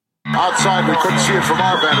outside. We couldn't see it from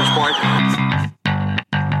our vantage point.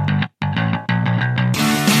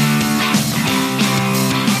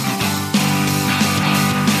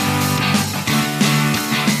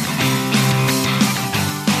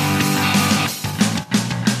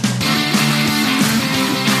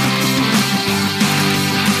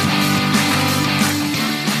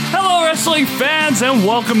 Wrestling fans, and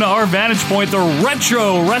welcome to Our Vantage Point, the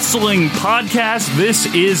Retro Wrestling Podcast.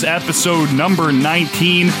 This is episode number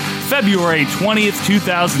 19, February 20th,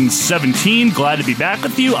 2017. Glad to be back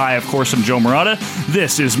with you. I, of course, am Joe Murata.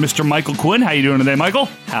 This is Mr. Michael Quinn. How you doing today, Michael?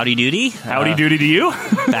 Howdy doody. Howdy doody to you.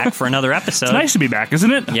 Back for another episode. It's nice to be back,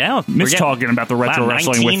 isn't it? Yeah. Miss talking about the retro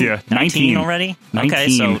wrestling with you. 19 already? 19. Okay,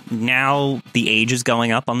 so now the age is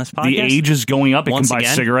going up on this podcast? The age is going up. It Once can buy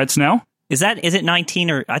again? cigarettes now. Is it 19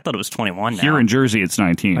 or I thought it was 21 now? Here in Jersey, it's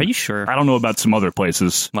 19. Are you sure? I don't know about some other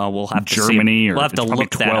places. Well, we'll have to Germany, see. or We'll have to it's probably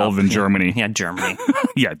look that 12 up. in Germany. Yeah, Germany.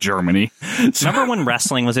 Yeah, Germany. So, Remember when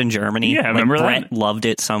wrestling was in Germany? Yeah, remember that? Brett loved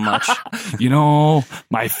it so much. you know,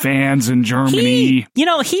 my fans in Germany.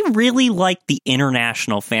 He really liked the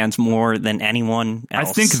international fans more than anyone else.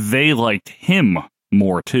 I think they liked him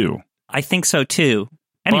more, too. I think so, too.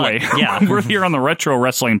 Anyway, But, yeah. we're here on the Retro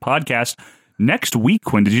Wrestling Podcast. Next week,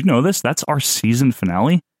 Quinn, did you know this? That's our season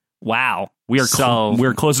finale. Wow. We're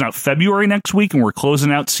closing out February next week, and we're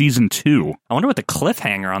closing out season 2. I wonder what the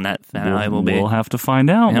cliffhanger on that finale will be. We'll have to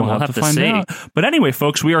find out. Yeah, we'll have to find see. out. But anyway,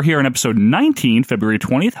 folks, we are here in episode 19, February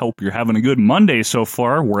 20th. Hope you're having a good Monday so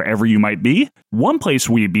far, wherever you might be. One place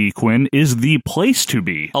we be, Quinn, is the place to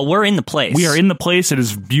be. Oh, we're in the place. We are in the place. It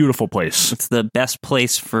is a beautiful place. It's the best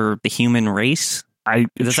place for the human race.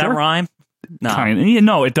 Does that rhyme? No.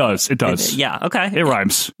 No, it does. It does. Yeah, okay. It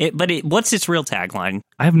rhymes. What's its real tagline?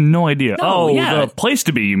 I have no idea. Yeah. The place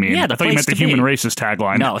to be, you mean? Yeah, I thought you meant the human race's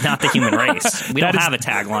tagline. No, not the human race. We don't have a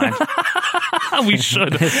tagline. We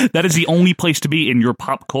should. That is the only place to be in your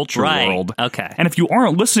pop culture world. Okay. And if you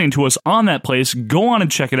aren't listening to us on that place, go on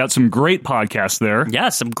and check it out. Some great podcasts there. Yeah,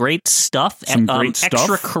 some great stuff. Great stuff.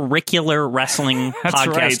 Extracurricular wrestling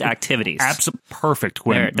podcast activities. Perfect,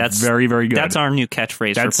 Quinn. That's very, very good. That's our new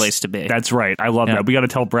catchphrase for place to be. That's right. I love that. We got to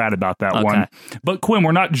tell Brad about that one. But Quinn,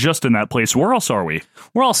 we're not just in that place. Where else are we?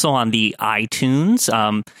 We're also on the iTunes,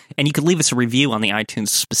 and you could leave us a review on the iTunes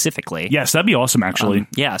specifically. Yes, that'd be awesome, actually.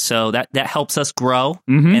 So that helps us grow.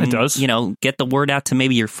 Mm-hmm, and, it does. Get the word out to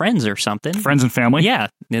maybe your friends or something. Friends and family. Yeah,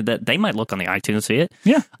 that they might look on the iTunes, see it.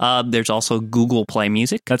 Yeah. There's also Google Play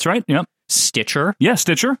Music. That's right. Yep. Stitcher. Yeah,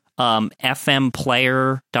 Stitcher.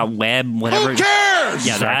 FMplayer.web, whatever. Who cares?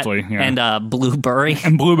 Yeah, exactly. that. Yeah. And Blueberry.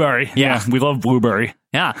 And Blueberry. Yeah, we love Blueberry.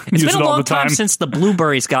 Yeah. It's Use been it a all long the time. since the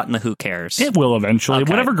Blueberry's gotten the Who Cares. It will eventually.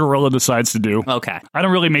 Okay. Whatever Gorilla decides to do. Okay. I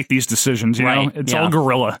don't really make these decisions, you know? It's all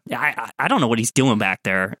Gorilla. I don't know what he's doing back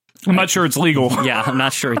there. I'm not sure it's legal. Yeah, I'm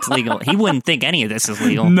not sure it's legal. He wouldn't think any of this is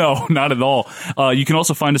legal. No, not at all. You can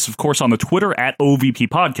also find us, of course, on the Twitter at OVP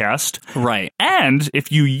Podcast. Right. And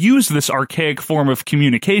if you use this archaic form of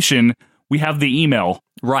communication, we have the email.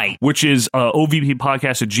 Right. Which is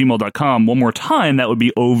ovppodcast@gmail.com. One more time, that would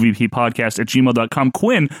be ovppodcast@gmail.com.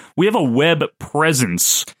 Quinn, we have a web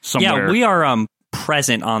presence somewhere. Yeah, we are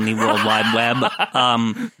present on the World Wide Web.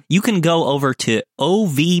 You can go over to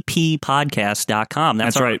ovppodcast.com.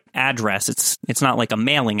 That's our right. address. It's not like a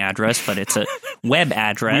mailing address, but it's a web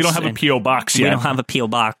address. We don't have a P.O. box yet. We don't have a P.O.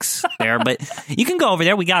 box there, but you can go over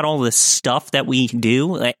there. We got all this stuff that we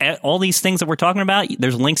do. All these things that we're talking about,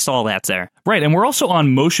 there's links to all that's there. Right, and we're also on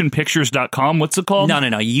motionpictures.com. What's it called? No.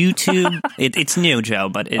 YouTube. It's new, Joe,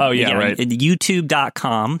 but right.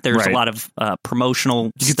 YouTube.com. There's a lot of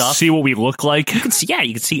promotional you stuff. Can see what we look like. You can see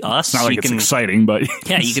us. It's not like it's exciting, but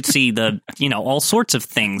yeah, you could see all sorts of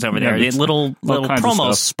things over there. Little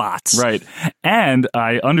promo spots. Right. And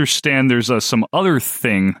I understand there's some other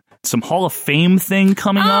thing, some Hall of Fame thing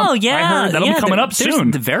coming up. Oh, yeah. I heard that'll be coming up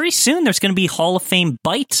soon. Very soon. There's going to be Hall of Fame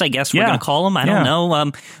bites, I guess we're going to call them. I don't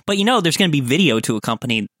know. But there's going to be video to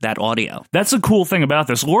accompany that audio. That's the cool thing about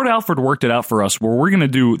this. Lord Alfred worked it out for us where we're going to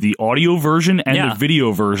do the audio version and the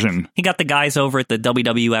video version. He got the guys over at the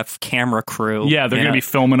WWF camera crew. Yeah, they're going to be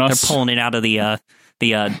filming us. They're pulling it out of the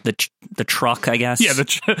truck, I guess. Yeah,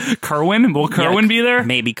 Kerwin. Will Kerwin be there?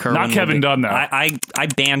 Maybe Kerwin. Not Kevin Dunn, though. I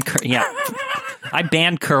banned. I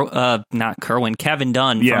banned not Kerwin. Kevin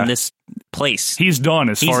Dunn from this place. He's done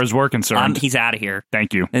as far as we're concerned. He's out of here.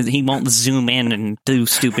 Thank you. He won't zoom in and do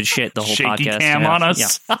stupid shit the whole Shaky podcast. Cam on us. Yeah,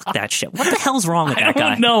 fuck that shit. What the hell's wrong with that guy? I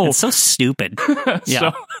don't know. It's so stupid.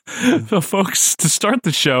 Yeah. So, folks, to start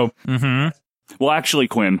the show, well, actually,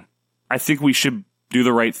 Quinn, I think we should do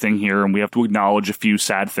the right thing here, and we have to acknowledge a few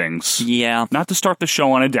sad things. Yeah. Not to start the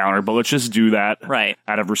show on a downer, but let's just do that right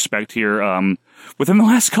out of respect here. within the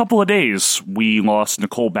last couple of days, we lost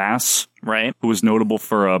Nicole Bass, right? Who was notable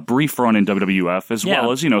for a brief run in WWF, as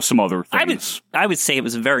well as, some other things. I would say it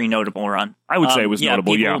was a very notable run. I would say it was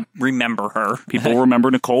notable, people remember her. People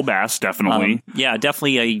remember Nicole Bass, definitely.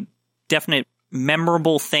 Definitely a definite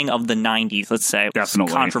memorable thing of the 90s, let's say. It was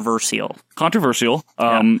definitely. Controversial.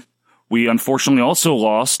 We unfortunately also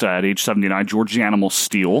lost, at age 79, George the Animal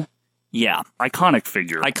Steele. Yeah. Iconic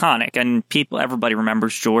figure. Iconic. And everybody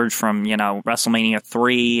remembers George from, WrestleMania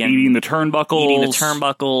 3. And eating the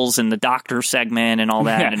turnbuckles. And the doctor segment and all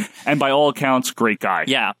that. Yeah. And by all accounts, great guy.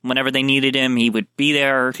 Yeah. Whenever they needed him, he would be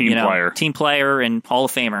there. Team player and Hall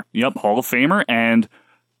of Famer. Yep, Hall of Famer. And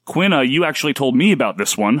Quinn, you actually told me about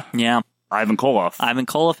this one. Yeah. Ivan Koloff. Ivan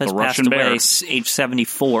Koloff has passed away, age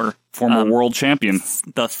 74. Former world champion.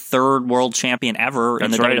 The third world champion ever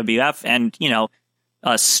in the WWF. And,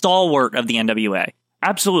 a stalwart of the NWA.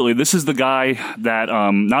 Absolutely. This is the guy that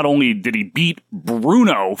not only did he beat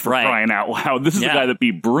Bruno for crying out loud, this is the guy that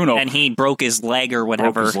beat Bruno. And he broke his leg or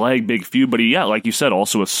whatever. Broke his leg, big feud. But like you said,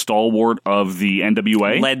 also a stalwart of the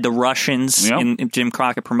NWA. Led the Russians in Jim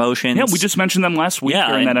Crockett Promotions. Yeah, we just mentioned them last week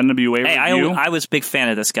during that NWA review. I was a big fan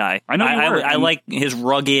of this guy. I know you were. I like his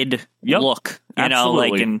rugged look.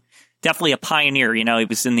 Absolutely. And definitely a pioneer, he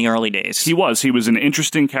was in the early days. He was an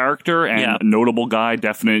interesting character and a notable guy,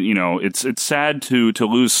 definite, it's sad to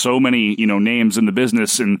lose so many, names in the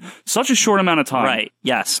business in such a short amount of time. Right,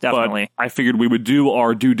 yes, definitely. But I figured we would do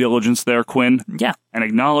our due diligence there, Quinn. Yeah. And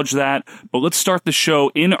acknowledge that. But let's start the show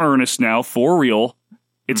in earnest now, for real.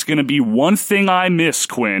 It's going to be One Thing I Miss,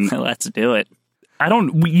 Quinn. Let's do it.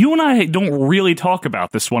 You and I don't really talk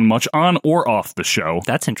about this one much on or off the show.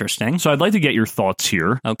 That's interesting. So I'd like to get your thoughts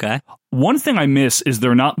here. Okay. One thing I miss is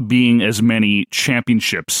there not being as many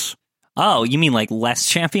championships. Oh, you mean like less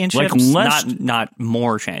championships? Like less, not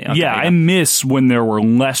more championships. Okay, I miss when there were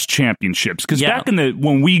less championships. Because back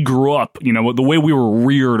when we grew up, the way we were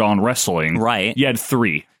reared on wrestling, right? You had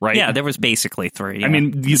 3, right? Yeah, there was basically 3. Yeah. I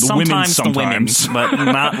mean, the women's, but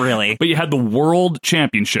not really. But you had the World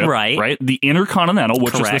Championship, right? The Intercontinental,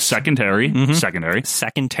 which was the secondary, temporary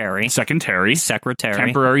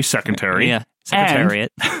secretary, yeah.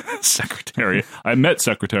 Secretariat. Secretariat. I met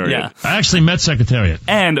Secretariat. Yeah. I actually met Secretariat.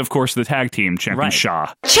 And, of course, the tag team, Champion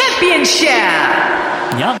Shaw. Championship!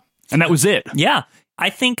 Yep. And that was it. Yeah.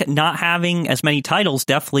 I think not having as many titles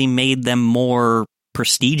definitely made them more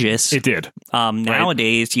prestigious. It did.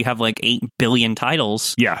 Nowadays, you have like 8 billion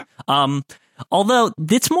titles. Yeah. Although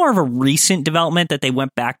it's more of a recent development that they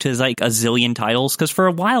went back to like a zillion titles, because for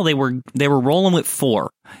a while they were rolling with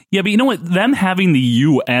 4. Yeah, but you know what? Them having the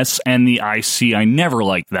US and the IC, I never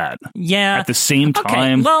liked that. Yeah. At the same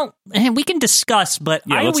time. Okay, well, we can discuss, but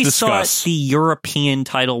I always thought the European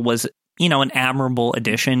title was, an admirable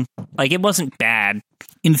addition. Like, it wasn't bad.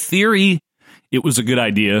 In theory, it was a good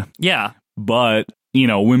idea. Yeah. But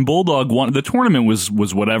when Bulldog won, the tournament was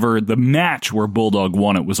whatever. The match where Bulldog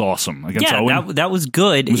won it was awesome against Owen. That was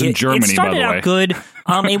good. It was in Germany, it started by the way. out good.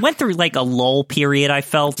 It went through like a lull period, I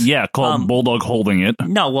felt. Yeah, called Bulldog holding it.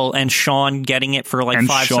 No, well, and Sean getting it for like 5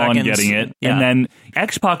 seconds. And Sean getting it. Yeah. And then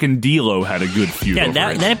X-Pac and D'Lo had a good feud over it.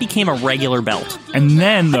 Then it became a regular belt. And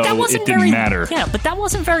then, though, it didn't matter. Yeah, but that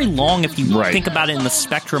wasn't very long if you think about it in the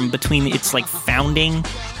spectrum between its like founding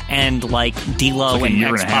and like D'Lo like and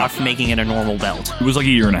X-Pac making it a normal belt. It was like a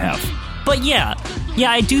year and a half. But yeah,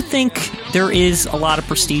 I do think there is a lot of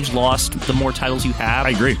prestige lost the more titles you have.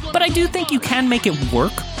 I agree. But I do think you can make it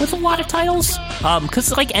work with a lot of titles.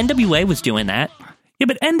 Because like NWA was doing that. Yeah,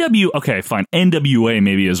 but NWA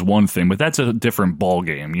maybe is one thing, but that's a different ball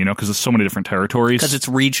game, because there's so many different territories. Because it's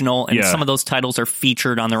regional, and some of those titles are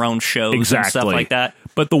featured on their own shows and stuff like that.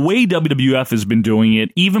 But the way WWF has been doing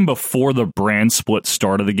it, even before the brand split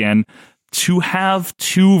started again, to have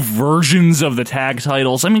 2 versions of the tag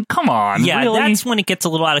titles, I mean, come on. Yeah, really? That's when it gets a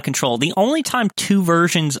little out of control. The only time 2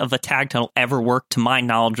 versions of a tag title ever worked, to my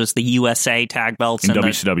knowledge, was the USA tag belts. In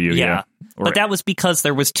WCW, yeah. But that was because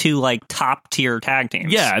there was 2 like top tier tag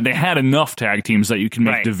teams. Yeah, they had enough tag teams that you can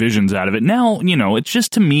make divisions out of it. Now, it's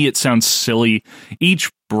just, to me, it sounds silly. Each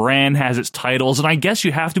brand has its titles, and I guess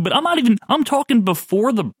you have to, but I'm talking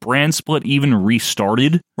before the brand split even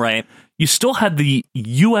restarted. Right. You still had the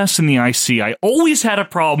US and the IC. I always had a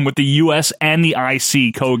problem with the US and the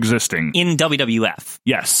IC coexisting. In WWF.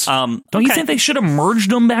 Yes. Don't you think they should have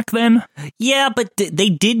merged them back then? Yeah, but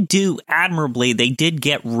they did do admirably. They did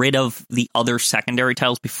get rid of the other secondary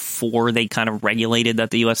titles before they kind of regulated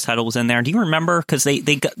that the US title was in there. Do you remember? Because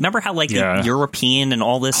remember how like the European and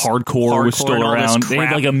all this hardcore was still around. They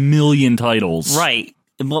had like a million titles. Right.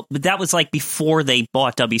 well, that was like before they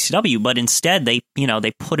bought WCW, but instead they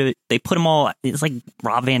put them all. It's like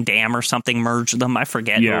Rob Van Dam or something merged them. I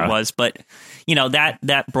forget who it was, but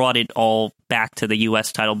that brought it all back to the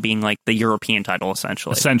U.S. title being like the European title,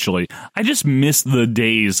 essentially. I just miss the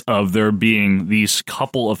days of there being these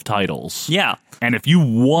couple of titles. Yeah. And if you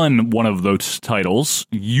won one of those titles,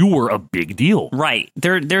 you were a big deal. Right.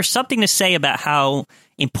 There's something to say about how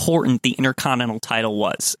important the Intercontinental title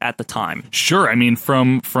was at the time. Sure. I mean,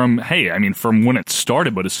 from when it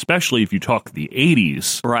started, but especially if you talk the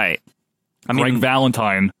 80s. Right. I mean, Greg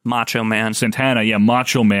Valentine. Macho Man. Santana,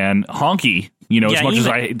 Macho Man. Honky. As much as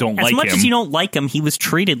I don't like him. As much as you don't like him, he was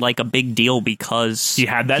treated like a big deal because he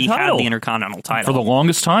had that title. He had the Intercontinental title. For the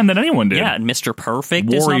longest time than anyone did. Yeah, Mr. Perfect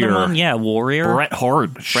Warrior. is another one. Yeah, Warrior. Bret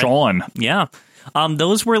Hart. Shawn. Yeah.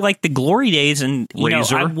 Those were like the glory days, and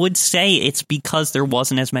Razor. I would say it's because there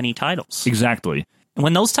wasn't as many titles. Exactly.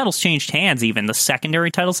 When those titles changed hands, even the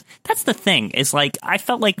secondary titles, that's the thing. Is like I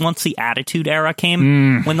felt like once the Attitude Era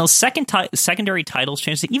came, when those secondary titles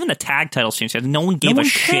changed, even the tag titles changed hands, no one gave a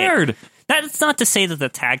cared. Shit. That's not to say that the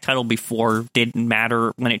tag title before didn't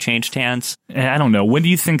matter when it changed hands. I don't know. When do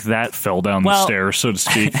you think that fell down the stairs, so to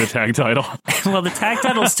speak, the tag title? Well, the tag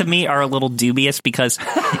titles to me are a little dubious because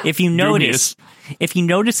if you notice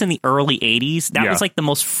in the early 80s, that was like the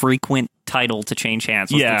most frequent title to change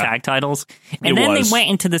hands was the tag titles. And then they went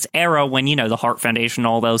into this era when, the Hart Foundation,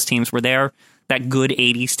 all those teams were there. That good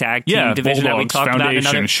 80s tag team division that we talked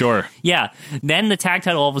about. Sure. Yeah. Then the tag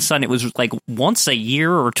title, all of a sudden, it was like once a year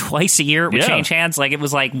or twice a year it would change hands. Like, it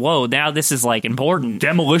was like, whoa, now this is like important.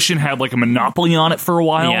 Demolition had like a monopoly on it for a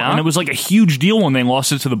while. Yeah. And it was like a huge deal when they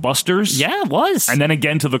lost it to the Busters. Yeah, it was. And then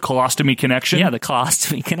again to the Colostomy Connection. Yeah, the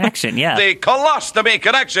Colostomy Connection. Yeah. The Colostomy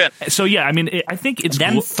Connection. So, yeah, I mean, I think it's...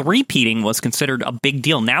 Them three-peating was considered a big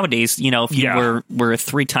deal. Nowadays, if you were a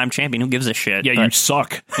three-time champion, who gives a shit? Yeah, you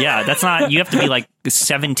suck. Yeah, that's not... You have to be like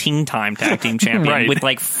 17-time tag team champion with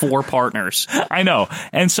like 4 partners. I know.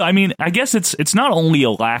 And so, I mean, I guess it's not only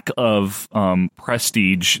a lack of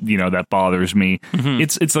prestige, that bothers me. Mm-hmm.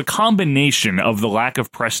 It's a combination of the lack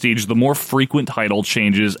of prestige, the more frequent title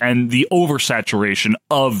changes, and the oversaturation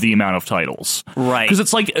of the amount of titles. Right. Because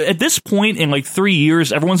it's like, at this point, in like 3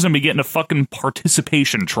 years, everyone's going to be getting a fucking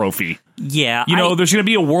participation trophy. Yeah. There's going to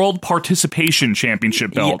be a World Participation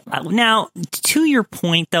Championship belt. Yeah. Now, to your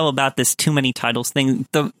point, though, about this too many titles thing,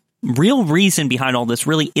 the real reason behind all this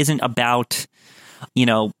really isn't about,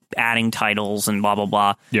 adding titles and blah, blah,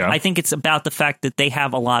 blah. Yeah. I think it's about the fact that they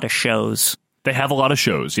have a lot of shows. They have a lot of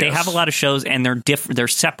shows, yes. They have a lot of shows, and they're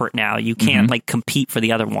separate now. You can't, compete for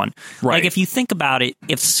the other one. Right. Like, if you think about it,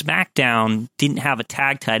 if SmackDown didn't have a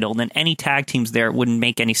tag title, then any tag teams there wouldn't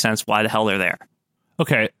make any sense why the hell they're there.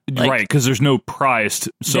 Okay, right, because there's no prize,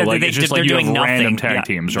 so it's just like you have random tag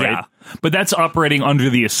teams, right? Yeah. But that's operating under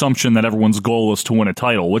the assumption that everyone's goal is to win a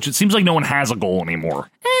title, which it seems like no one has a goal anymore.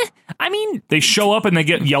 I mean... They show up and they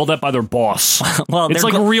get yelled at by their boss. Well, it's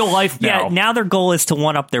like real life now. Yeah, now their goal is to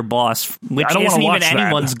one-up their boss, which isn't even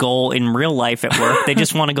anyone's goal in real life at work. They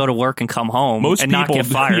just want to go to work and come home not get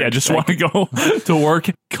fired. Yeah, just want to go to work,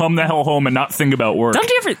 come the hell home, and not think about work.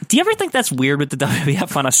 Do you ever think that's weird with the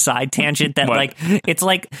WWF on a side tangent? That, it's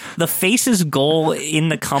like the face's goal in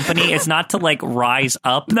the company is not to, rise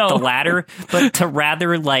up the ladder, but to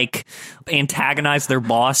rather, antagonize their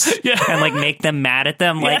boss and, make them mad at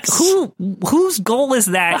them. Whose goal is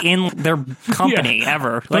that in their company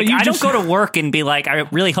ever? I don't go to work and be like, I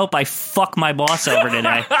really hope I fuck my boss over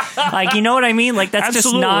today. You know what I mean? That's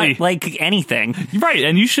Absolutely. just not, anything. Right,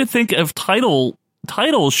 and you should think of titles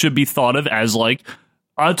should be thought of as,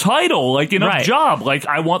 a title, in a job.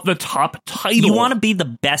 I want the top title. You want to be the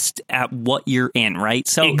best at what you're in, right?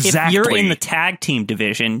 So if you're in the tag team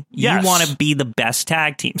division, you want to be the best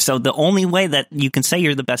tag team. So the only way that you can say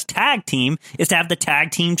you're the best tag team is to have the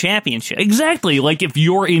tag team championship. Exactly. If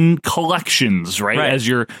you're in collections, right? As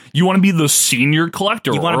you want to be the senior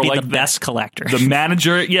collector. You want to be the best collector. The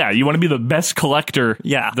manager. Yeah. You want to be the best collector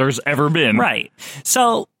there's ever been. Right.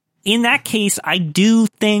 So in that case, I do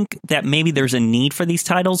think that maybe there's a need for these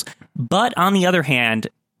titles, but on the other hand,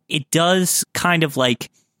 it does kind of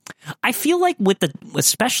I feel like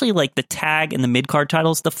especially the tag and the mid-card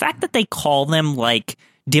titles, the fact that they call them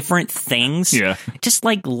different things just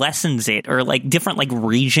lessens it, or different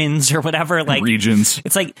regions or whatever. Regions.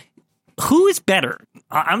 It's who is better?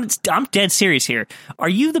 I'm dead serious here. Are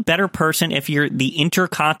you the better person if you're the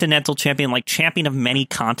Intercontinental Champion, champion of many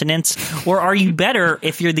continents? Or are you better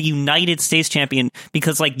if you're the United States Champion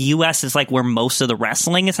because, U.S. is, where most of the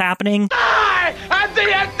wrestling is happening? I am the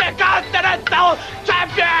Intercontinental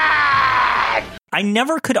Champion! I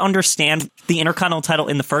never could understand the Intercontinental title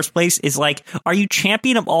in the first place. Is like, are you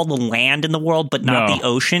champion of all the land in the world, but not the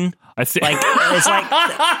ocean? It's like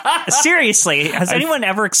seriously, has anyone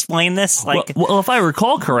ever explained this? Like, well, if I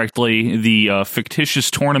recall correctly, the fictitious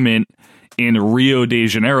tournament in Rio de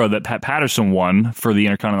Janeiro that Pat Patterson won for the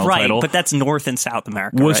Intercontinental title, but that's North and South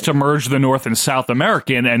America, was to merge the North and South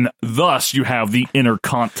American, and thus you have the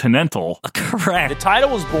Intercontinental. Correct. The title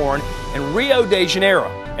was born in Rio de Janeiro,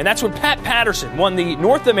 and that's when Pat Patterson won the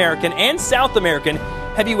North American and South American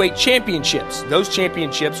heavyweight championships. Those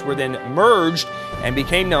championships were then merged and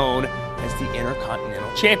became known as the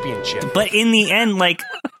Intercontinental Championship. But in the end, like,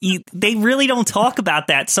 they really don't talk about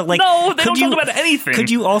that. So, like, no, they don't talk about anything.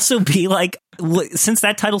 Could you also be like, since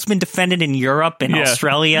that title's been defended in Europe and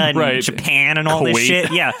Australia and Japan and all this shit,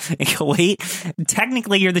 Kuwait,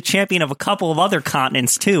 technically you're the champion of a couple of other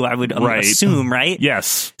continents too, I would assume, right?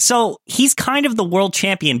 Yes. So he's kind of the world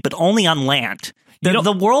champion, but only on land.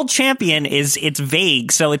 The world champion it's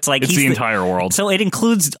vague, so it's like it's the entire world. So it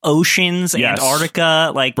includes oceans,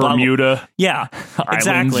 Antarctica, like Bermuda,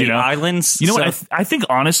 exactly, islands. You know what? I think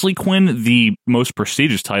honestly, Quinn, the most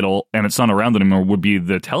prestigious title, and it's not around anymore, would be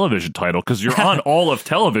the television title because you're on all of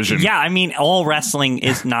television. Yeah, I mean, all wrestling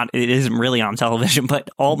is not. It isn't really on television,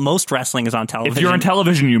 but most wrestling is on television. If you're on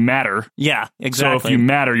television, you matter. Yeah, exactly. So if you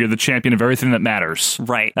matter, you're the champion of everything that matters.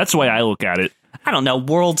 Right. That's the way I look at it. I don't know.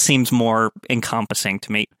 World seems more encompassing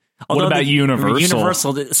to me. What about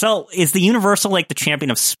Universal? So is the Universal like the champion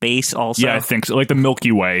of space also? Yeah, I think so. Like the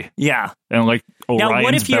Milky Way. Yeah. And like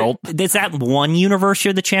Orion's belt. Is that one universe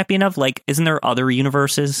you're the champion of? Like, isn't there other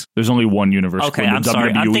universes? There's only one universe. Okay, I'm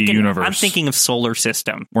sorry. I'm thinking of solar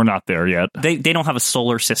system. We're not there yet. They don't have a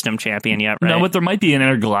solar system champion yet, right? No, but there might be an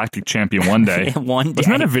intergalactic champion one day. One day.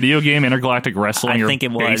 Wasn't that a video game, Intergalactic Wrestling? I think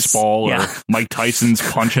it was. Baseball or Mike Tyson's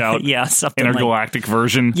Punch Out. Something intergalactic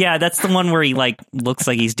version. Yeah, that's the one where he like looks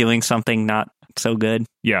like he's doing something not so good.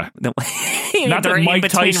 Yeah. Not that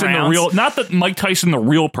Mike Tyson, the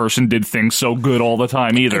real person, did things so good all the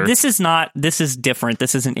time either. This is different.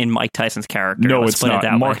 This isn't in Mike Tyson's character. No, it's not.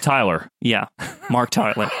 Mark Tyler. Yeah. Mark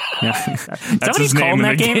Tyler. Yeah. Is that what he's called in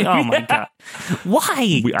that game? Oh my God.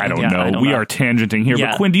 Why? I don't know. We are tangenting here.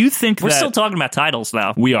 Yeah. But Quinn, do you think we're still talking about titles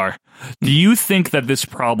though? We are. Do you think that this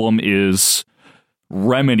problem is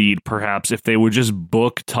remedied perhaps if they would just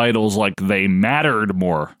book titles like they mattered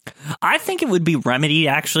more? I think it would be remedied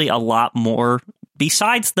actually a lot more,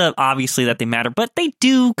 besides the obviously that they matter, but they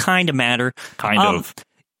do kind of matter. Kind of.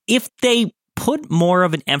 If they put more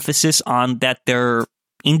of an emphasis on that they're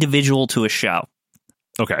individual to a show.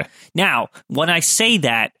 Okay. Now, when I say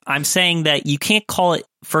that, I'm saying that you can't call it,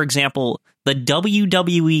 for example, the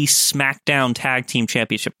WWE SmackDown Tag Team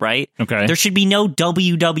Championship, right? Okay. There should be no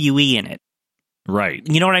WWE in it. Right.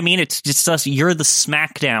 You know what I mean? It's just us. You're the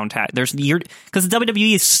SmackDown tag. Because the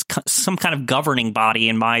WWE is some kind of governing body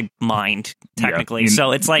in my mind, technically.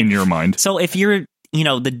 So it's like in your mind. So if you're, the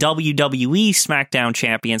WWE SmackDown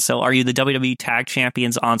champion, so are you the WWE Tag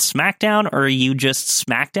Champions on SmackDown, or are you just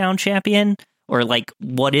SmackDown champion? Or like,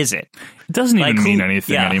 what is it? It doesn't even mean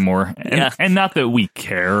anything anymore. And not that we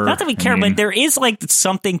care. Not that we care, but there is like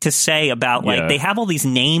something to say about like they have all these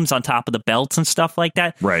names on top of the belts and stuff like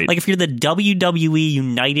that. Right. Like if you're the WWE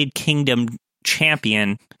United Kingdom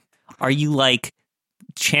champion, are you like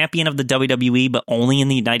champion of the WWE but only in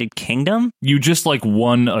the United Kingdom? You just like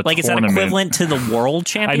won a like, tournament. Is that equivalent to the world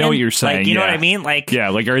champion? I know what you're saying. Like, you know what I mean? Like, yeah,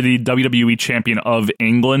 like are the WWE champion of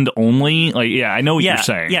England only? Like, yeah, I know what you're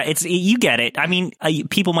saying. Yeah, you get it. I mean,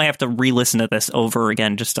 people might have to re-listen to this over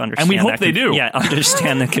again just to understand. And we hope they do. Yeah,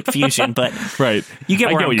 understand the confusion, but right. You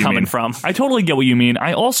get where I'm coming from. I totally get what you mean.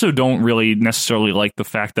 I also don't really necessarily like the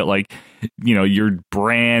fact that like, your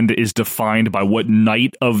brand is defined by what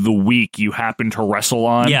night of the week you happen to wrestle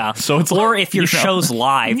on. Yeah. So it's or if your show's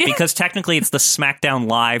live, because technically it's the SmackDown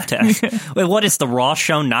Live test. Wait, what is the Raw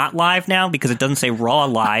show not live now? Because it doesn't say Raw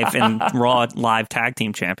Live and Raw Live Tag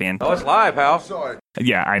Team Champion. Oh, it's live, Hal. Sorry.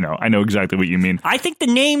 Yeah, I know. I know exactly what you mean. I think the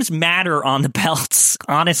names matter on the belts,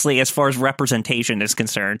 honestly, as far as representation is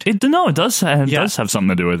concerned. It does have something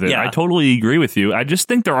to do with it. Yeah. I totally agree with you. I just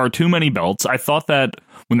think there are too many belts. I thought that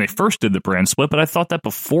when they first did the brand split, but I thought that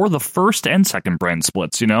before the first and second brand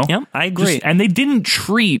splits, Yep, I agree. And they didn't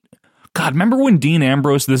treat... God, remember when Dean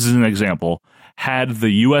Ambrose, this is an example, had the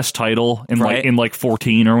U.S. title in like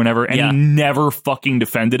 14 or whenever, and he never fucking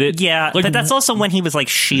defended it? Yeah, like, but that's also when he was like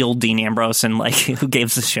Shield Dean Ambrose and like who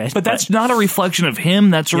gives a shit. But that's not a reflection of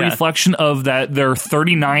him. That's a reflection of that their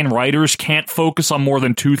 39 writers can't focus on more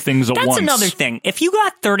than two things at once. That's another thing. If you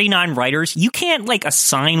got 39 writers, you can't like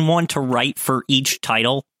assign one to write for each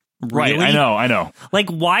title. Right, really? I know. Like,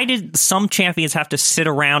 why did some champions have to sit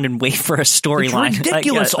around and wait for a storyline? It's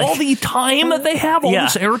ridiculous. All the time that they have, all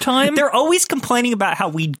this airtime. They're always complaining about how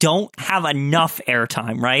we don't have enough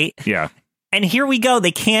airtime, right? Yeah. And here we go.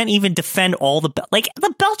 They can't even defend all the belts. Like,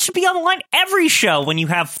 the belt should be on the line every show when you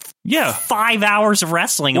have 5 hours of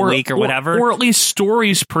wrestling a week or whatever. Or at least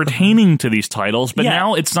stories pertaining to these titles. But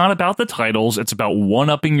now it's not about the titles. It's about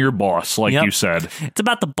one-upping your boss, like you said. It's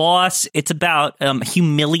about the boss. It's about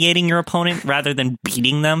humiliating your opponent rather than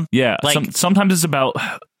beating them. Yeah. Like, sometimes it's about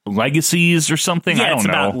legacies or something. Yeah, I don't it's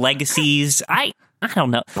know. about legacies. I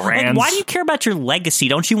don't know. Brands. Like, why do you care about your legacy?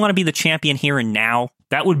 Don't you want to be the champion here and now?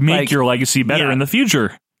 That would make your legacy better in the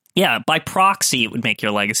future. Yeah, by proxy, it would make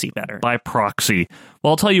your legacy better. By proxy.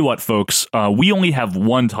 Well, I'll tell you what, folks. We only have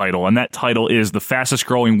one title, and that title is the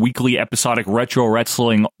fastest-growing weekly episodic retro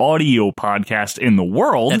wrestling audio podcast in the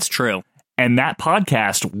world. That's true. And that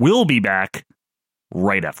podcast will be back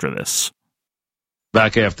right after this.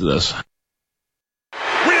 Back after this.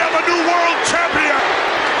 We have a new world champion!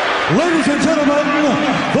 Ladies and gentlemen,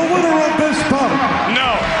 the winner of this bout.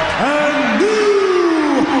 No. And new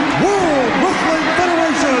World Wrestling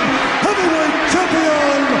Federation Heavyweight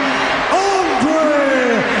Champion,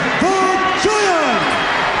 Andre the Giant.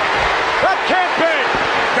 That can't be!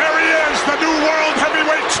 There he is, the new world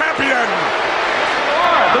heavyweight champion!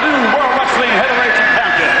 The new world wrestling heavyweight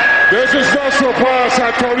champion! This is no surprise.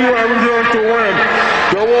 I told you I was going to win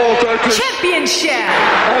the World Championship.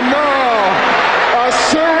 And now, I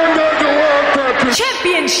surrender the World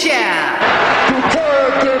Championship. to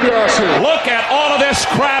Ted DiBiase. Look at all of this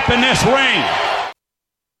crap in this ring!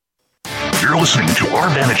 You're listening to Our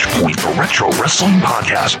Vantage Point, the Retro Wrestling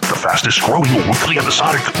Podcast, the fastest growing weekly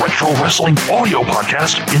episodic retro wrestling audio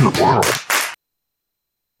podcast in the world.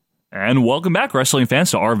 And welcome back, wrestling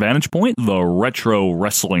fans, to Our Vantage Point, the Retro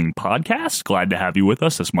Wrestling Podcast. Glad to have you with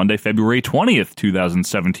us this Monday, February 20th,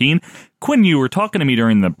 2017. Quinn, you were talking to me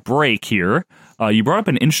during the break here. You brought up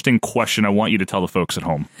an interesting question I want you to tell the folks at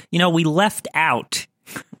home. You know, we left out,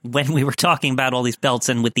 when we were talking about all these belts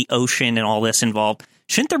and with the ocean and all this involved,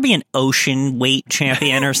 shouldn't there be an ocean weight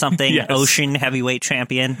champion or something? Yes. Ocean heavyweight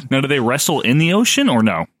champion? Now, do they wrestle in the ocean or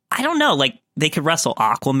no? I don't know. Like, they could wrestle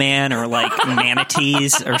Aquaman or, like,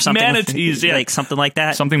 manatees or something. Manatees, yeah. Like, something like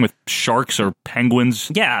that. Something with sharks or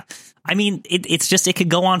penguins. Yeah. I mean, it's just, it could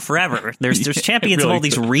go on forever. There's champions really of all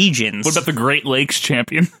these could. regions. What about the Great Lakes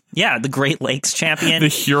champion? Yeah, the Great Lakes champion. The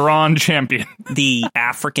Huron champion. The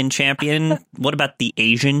African champion. What about the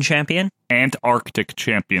Asian champion? Antarctic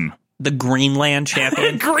champion. The Greenland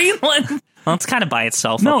champion. Greenland! Well, it's kind of by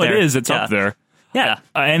itself. No, up there. it is. It's up there. Yeah.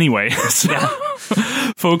 Anyway, so,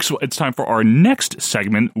 folks, it's time for our next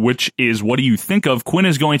segment, which is What Do You Think Of? Quinn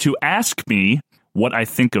is going to ask me what I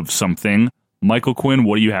think of something. Michael Quinn,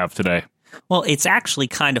 what do you have today? Well, it's actually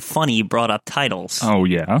kind of funny you brought up titles. Oh,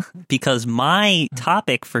 yeah? Because my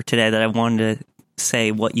topic for today that I wanted to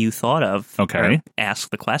say what you thought of, Okay. ask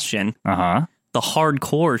the question, Uh-huh. the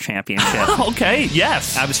Hardcore Championship. Okay,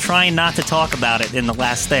 yes. I was trying not to talk about it in the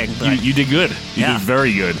last thing. But You did good. You Yeah. did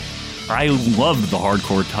very good. I loved the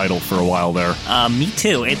Hardcore title for a while there. me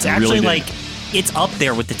too. It's I actually really did. like, it's up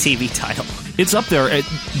there with the TV title. It's up there.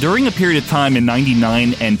 During a period of time in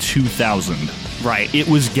 99 and 2000, Right. it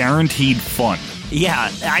was guaranteed fun.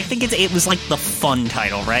 Yeah, I think it was like the fun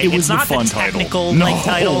title, right? It was it's the not fun the title. technical No, like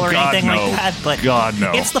title or God, anything no. like that, but God,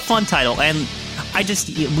 no. it's the fun title. And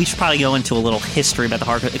we should probably go into a little history about the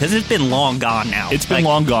Hardcore, because it's been long gone now. It's been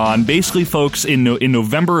long gone. Basically, folks, in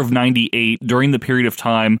November of 98, during the period of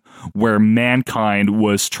time where Mankind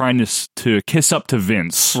was trying to kiss up to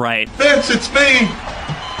Vince. Right. Vince, it's me.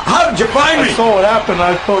 How did you find I saw what happened.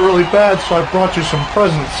 I felt really bad, so I brought you some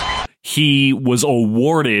presents. He was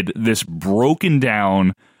awarded this broken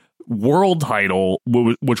down world title,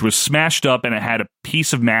 which was smashed up, and it had a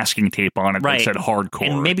piece of masking tape on it that said Hardcore.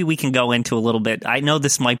 And maybe we can go into a little bit. I know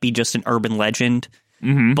this might be just an urban legend,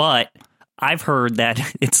 Mm-hmm. but I've heard that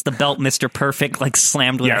it's the belt Mr. Perfect, like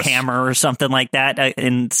slammed with a hammer or something like that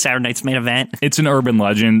in Saturday Night's Main Event. It's an urban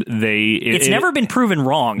legend. It's never been proven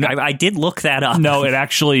wrong. I did look that up. No, it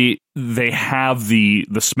actually, they have the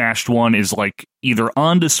smashed one is like either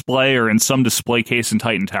on display or in some display case in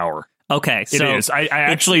Titan Tower. Okay, so it is. I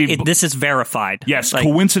actually this is verified. Yes, like,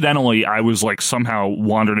 coincidentally, I was like somehow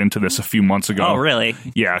wandered into this a few months ago. Oh, really?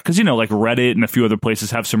 Yeah, because like Reddit and a few other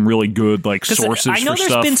places have some really good like sources. I know for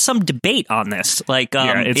there's stuff. been some debate on this. Like,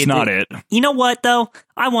 yeah, it's not it. You know what though?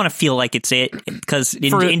 I want to feel like it's it because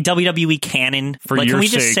in WWE canon, for like, your can we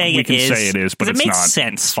just sake, say we it can is? say it is, but it it's makes not.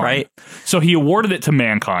 sense, Fine. right? So he awarded it to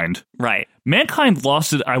Mankind. Right. Mankind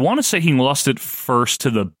lost it. I want to say he lost it first to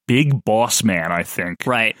the Big Boss Man, I think.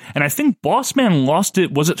 Right. And I think Boss Man lost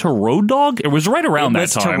it, was it to Road Dogg? It was right around that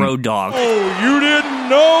time. It was to Road Dogg. Oh, you didn't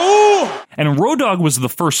know? And Road Dogg was the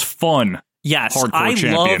first fun hardcore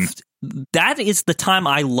champion. That is the time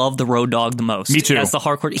I loved the Road Dogg the most. Me too. As the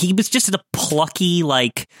hardcore, he was just a plucky,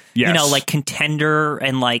 contender,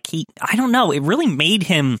 and I don't know, it really made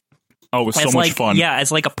him. Oh, it was so much fun. Yeah,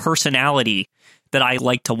 as like a personality that I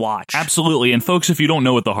like to watch. Absolutely. And folks, if you don't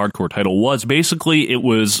know what the hardcore title was, basically it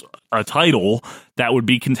was a title that would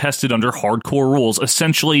be contested under hardcore rules.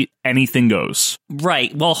 Essentially, anything goes.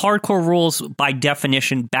 Right. Well, hardcore rules, by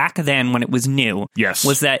definition, back then when it was new,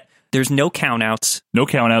 was that there's no countouts. No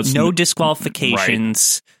countouts. No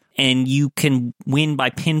disqualifications. Right. And you can win by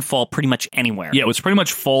pinfall pretty much anywhere. Yeah, it was pretty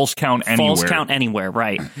much falls count anywhere. Falls count anywhere,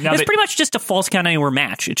 right. Now it's pretty much just a falls count anywhere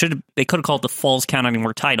match. They could have called it the falls count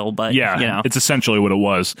anywhere title, but it's essentially what it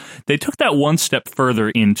was. They took that one step further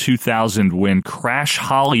in 2000 when Crash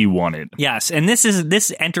Holly won it. Yes, and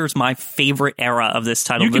this enters my favorite era of this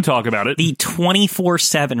title. You can talk about it. The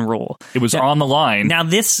 24/7 rule. It was on the line. Now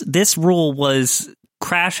this rule was,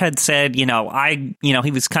 Crash had said, he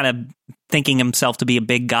was kind of thinking himself to be a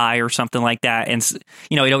big guy or something like that, and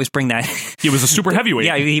he'd always bring that. He was a super heavyweight.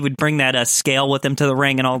 Yeah, he would bring that scale with him to the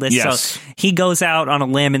ring and all this. Yes. So he goes out on a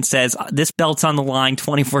limb and says, "This belt's on the line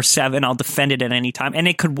 24/7. I'll defend it at any time." And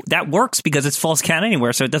that works because it's false count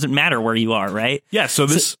anywhere, so it doesn't matter where you are, right? Yeah. So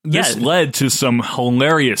this led to some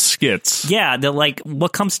hilarious skits. Yeah,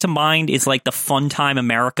 what comes to mind is like the Fun Time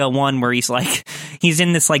America one where he's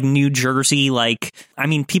in this New Jersey,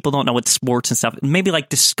 people don't know what sports and stuff. Maybe like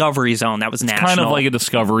Discovery Zone. That was national. Kind of like a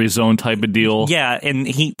Discovery Zone type of deal. Yeah, and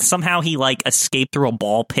he escaped through a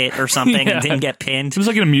ball pit or something and didn't get pinned. It was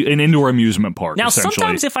like an indoor amusement park. Now,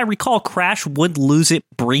 sometimes, if I recall, Crash would lose it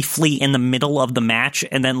briefly in the middle of the match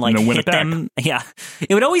and then hit them. Yeah,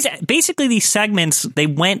 it would always basically these segments. They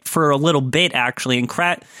went for a little bit actually, and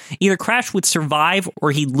either Crash would survive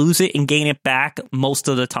or he'd lose it and gain it back most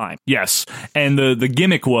of the time. Yes, and the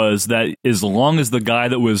gimmick was that as long as the guy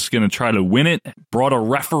that was going to try to win it brought a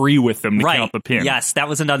referee with them to count the pin. Yes, that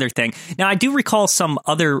was another thing. Now, I do recall some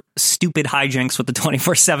other stupid hijinks with the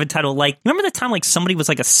 24/7 title. Remember the time somebody was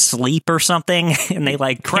asleep or something, and they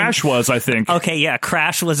Crash was, I think. Okay, yeah,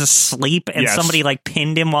 Crash was asleep, and somebody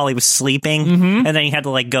pinned him while he was sleeping, and then he had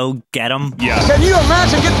to go get him. Yeah. Can you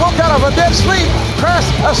imagine getting woke out of a dead sleep? Crash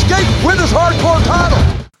escaped with his hardcore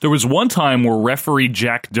title. There was one time where referee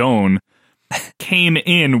Jack Doan came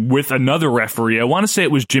in with another referee. I want to say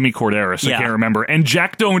it was Jimmy Corderas. I can't remember. And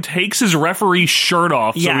Jack Doan takes his referee's shirt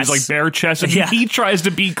off, so he's bare chested. And he tries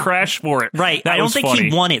to beat Crash for it. Right. That I don't think funny.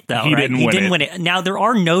 he won it though. He didn't win it. Now there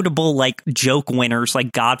are notable joke winners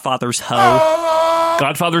like Godfather's Ho.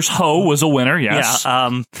 Godfather's Ho was a winner. Yes.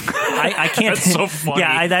 Yeah. I can't. That's so funny.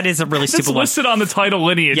 Yeah, that is a really stupid one. It's listed on the title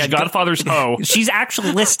lineage. Yeah, Godfather's Ho. She's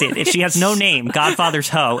actually listed. If she has no name, Godfather's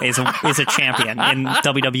Ho is a champion in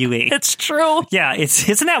WWE. It's true. Yeah,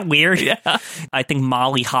 isn't that weird? Yeah. I think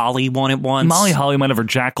Molly Holly won it once. Molly Holly might have, or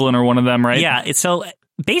Jacqueline or one of them, right? Yeah. So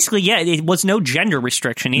basically, it was no gender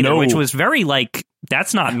restriction either, which was very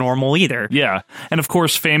that's not normal either. Yeah. And of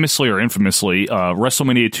course, famously or infamously,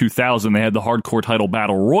 WrestleMania 2000, they had the hardcore title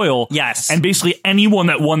battle royal. Yes. And basically anyone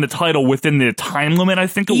that won the title within the time limit, I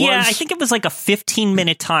think it was. Yeah, I think it was a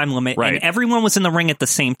 15-minute time limit. Right. And everyone was in the ring at the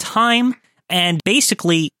same time. And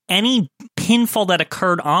basically, any pinfall that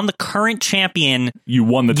occurred on the current champion, you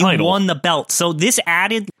won the title. You won the belt. So this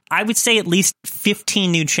added, I would say, at least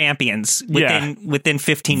 15 new champions within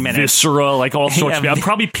 15 minutes. Viscera, all sorts of people.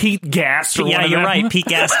 Probably Pete Gas or yeah, you're right. Pete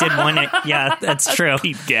Gas did win it. Yeah, that's true.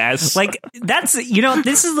 Pete Gas. That's,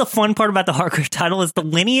 this is the fun part about the hardcore title is the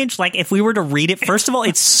lineage. If we were to read it, first of all,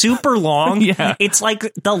 it's super long. Yeah. It's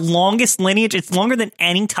the longest lineage. It's longer than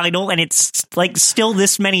any title, and it's still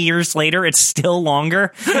this many years later, it's still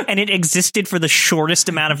longer, and it existed for the shortest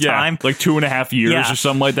amount of time. 2.5 years or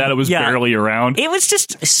something like that. It was barely around. It was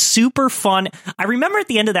just super fun. I remember at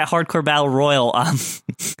the end of that hardcore battle royal,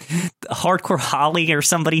 Hardcore Holly or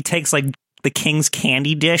somebody takes the King's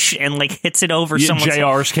candy dish and hits it over someone's...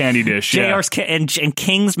 JR's candy dish. JR's and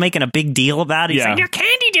King's making a big deal about it. He's your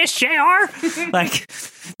candy dish, JR.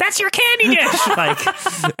 That's your candy dish.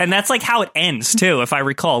 And that's how it ends too, if I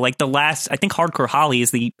recall. The last, I think Hardcore Holly is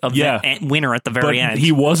the winner at the very end.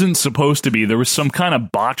 He wasn't supposed to be. There was some kind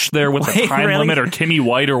of botch there with the time limit, or Timmy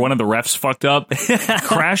White or one of the refs fucked up.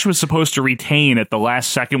 Crash was supposed to retain at the last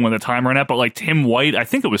second when the time ran out, but Tim White, I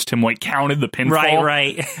think it was Tim White, counted the pinfall.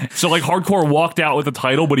 Right. So Hardcore walked out with the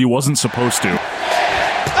title, but he wasn't supposed to.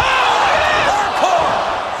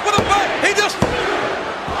 Hardcore with a back. He got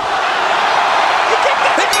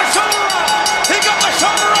shoulder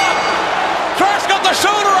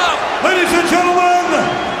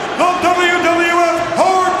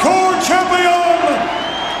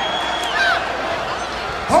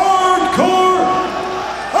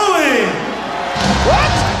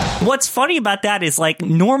What's funny about that is, like,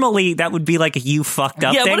 normally that would be like a you fucked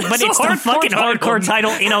up thing, but it's the fucking hardcore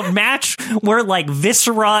title in a match where, like,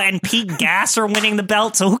 Viscera and Pete Gas are winning the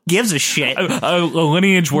belt, so who gives a shit? A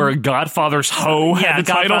lineage where Godfather's Ho had the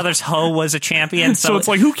title. Godfather's Ho was a champion. So it's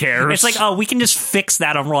like, who cares? It's like, oh, we can just fix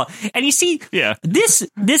that on Raw. And you see, this,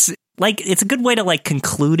 like, it's a good way to, like,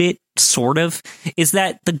 conclude it, sort of, is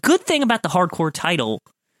that the good thing about the hardcore title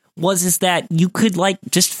is that you could, like,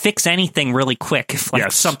 just fix anything really quick. If,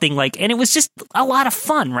 like, something like, and it was just a lot of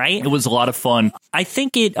fun, right? It was a lot of fun. I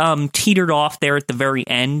think it teetered off there at the very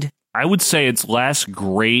end. I would say its last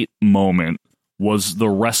great moment was the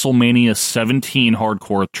WrestleMania 17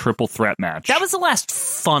 hardcore triple threat match. That was the last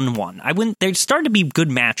fun one. There started to be good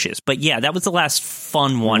matches, but yeah, that was the last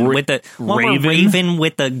fun one with the one where Raven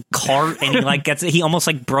with the cart and he almost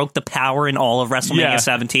like broke the power in all of WrestleMania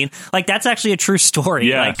 17. Like, that's actually a true story.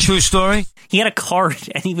 Yeah. Like, true story. He had a cart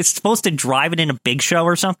and he was supposed to drive it in a Big Show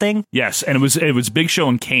or something. Yes, and it was Big Show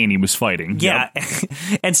and Kane he was fighting. Yeah.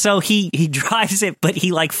 Yep. And so he drives it, but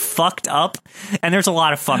he like fucked up, and there's a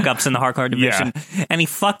lot of fuck ups in the hardcore division. And he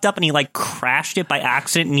fucked up and he like crashed it by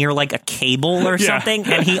accident near like a cable or something,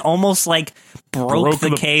 and he almost like broke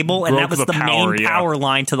the cable, and that was the main power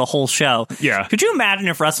line to the whole show. Yeah. Could you imagine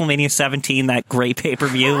if WrestleMania 17, that great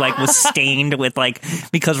pay-per-view, like was stained with like,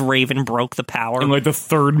 because Raven broke the power? In like the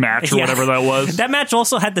third match or whatever that was. That match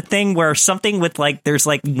also had the thing where something with like, there's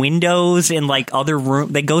like windows in like other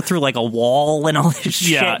room, they go through like a wall and all this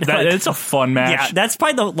shit. Yeah, it's a fun match. Yeah, that's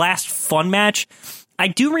probably the last fun match. I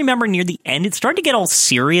do remember near the end, it started to get all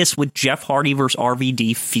serious with Jeff Hardy versus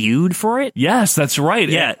RVD feud for it. Yes, that's right.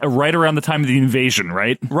 Yeah. Right around the time of the invasion,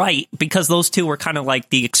 right? Right, because those two were kind of like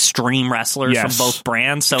the extreme wrestlers from both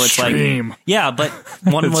brands. So it's like, yeah, but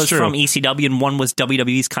one was from ECW and one was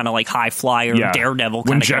WWE's kind of like high flyer, Daredevil.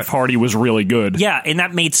 When Jeff Hardy was really good. Yeah, and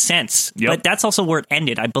that made sense. Yep. But that's also where it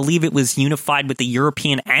ended. I believe it was unified with the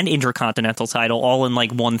European and Intercontinental title all in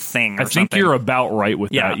like one thing or something. I think you're about right with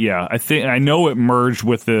that. Yeah, I know it merged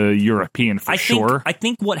with the European sure. I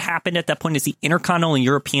think what happened at that point is the Intercontinental and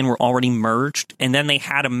European were already merged, and then they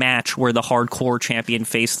had a match where the hardcore champion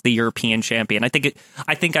faced the European champion. I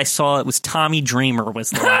think I saw it was Tommy Dreamer was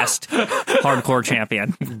the last hardcore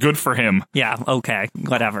champion. Good for him. Yeah, okay,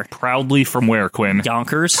 whatever. Proudly from where, Quinn?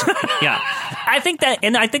 Yonkers. Yeah. I think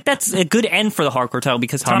that's a good end for the hardcore title,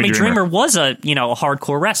 because Tommy Dreamer was a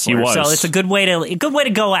hardcore wrestler. He was. So it's a good way to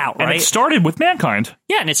go out, right? And it started with Mankind.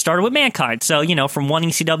 Yeah, and it started with Mankind. So, from one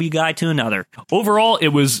ECW guy to another. Overall, it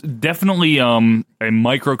was definitely a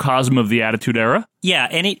microcosm of the Attitude Era. Yeah,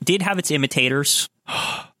 and it did have its imitators.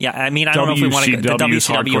 Yeah, I mean, I don't know if we want to get the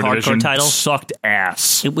WCW hardcore title. Sucked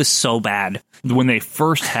ass. It was so bad. When they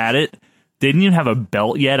first had it, they didn't even have a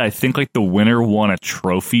belt yet. I think like the winner won a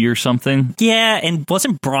trophy or something. Yeah, and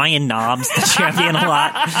wasn't Brian Knobbs the champion a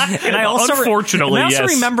lot? And I also unfortunately, I also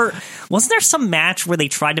remember, wasn't there some match where they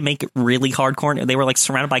tried to make it really hardcore and they were like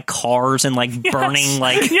surrounded by cars and like burning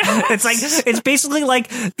it's basically like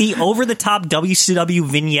the over the top WCW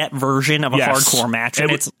vignette version of a hardcore match, and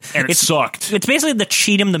it sucked. It's basically the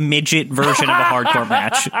Cheatham the Midget version of a hardcore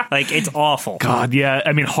match. Like, it's awful. God, yeah.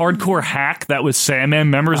 I mean, Hardcore Hack, that was Sandman.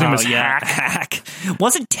 Remember his name was Hack.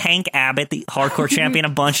 Wasn't Tank Abbott the hardcore champion a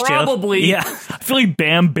bunch too? Probably. Yeah. I feel like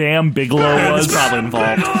Bam Bam Bigelow was probably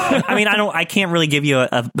involved. I mean, I can't really give you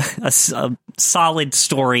a solid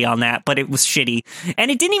story on that, but it was shitty. And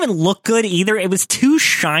it didn't even look good either. It was too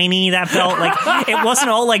shiny, that belt. Like, it wasn't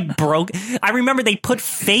all like broke. I remember they put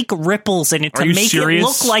fake ripples in it to make it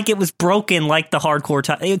look like it was broken like the hardcore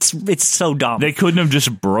It's so dumb. They couldn't have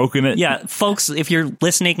just broken it. Yeah, folks, if you're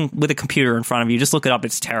listening with a computer in front of you, just look it up.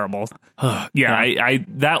 It's terrible.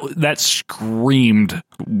 That screamed,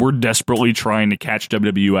 we're desperately trying to catch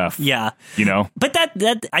WWF. Yeah. But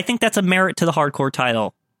that I think that's a merit to the hardcore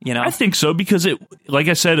title. I think so, because it, like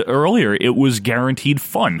I said earlier, it was guaranteed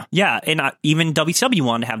fun. Yeah, and even WCW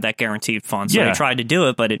wanted to have that guaranteed fun, so they tried to do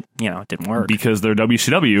it, but it didn't work. Because they're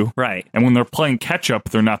WCW. Right. And when they're playing catch-up,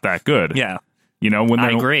 they're not that good. Yeah. I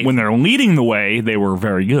agree. When they're leading the way, they were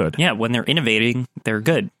very good. Yeah, when they're innovating, they're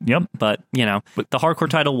good. Yep. But the hardcore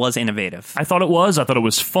title was innovative. I thought it was. I thought it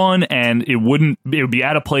was fun, and it would be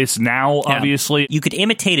out of place now, obviously. You could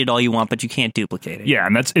imitate it all you want, but you can't duplicate it. Yeah,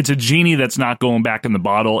 and it's a genie that's not going back in the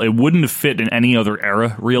bottle. It wouldn't have fit in any other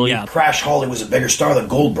era, really. Yeah. Crash Holly was a bigger star than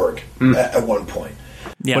Goldberg at one point.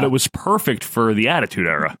 Yeah. But it was perfect for the Attitude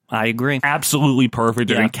Era. I agree. Absolutely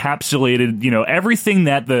perfect. It encapsulated, everything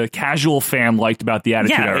that the casual fan liked about the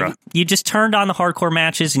Attitude Era. You just turned on the hardcore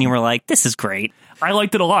matches and you were like, this is great. I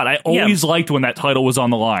liked it a lot. I always liked when that title was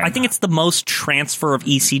on the line. I think it's the most transfer of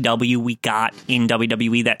ECW we got in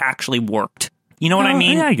WWE that actually worked. You know what I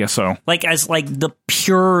mean? Yeah, I guess so. Like as like the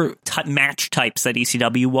pure match types that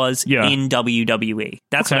ECW was in WWE.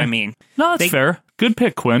 That's what I mean. No, that's fair. Good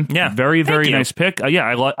pick, Quinn. Yeah. Very, very nice pick. Yeah,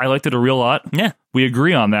 I liked it a real lot. Yeah. We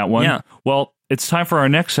agree on that one. Yeah. Well, it's time for our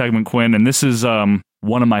next segment, Quinn, and this is one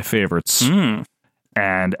of my favorites.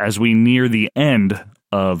 And as we near the end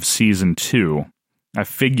of season 2, I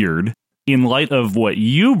figured, in light of what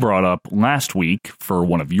you brought up last week for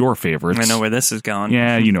one of your favorites... I know where this is going.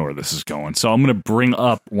 Yeah, you know where this is going. So I'm going to bring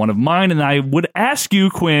up one of mine, and I would ask you,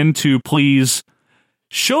 Quinn, to please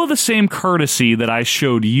show the same courtesy that I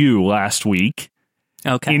showed you last week.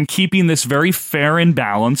 Okay. In keeping this very fair and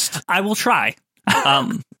balanced. I will try.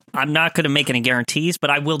 I'm not going to make any guarantees, but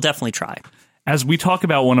I will definitely try. As we talk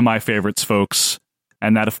about one of my favorites, folks,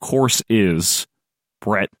 and that, of course, is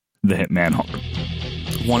Bret the Hitman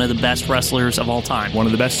Hart. One of the best wrestlers of all time. One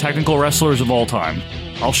of the best technical wrestlers of all time.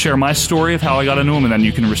 I'll share my story of how I got into him, and then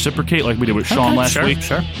you can reciprocate like we did with Sean last week.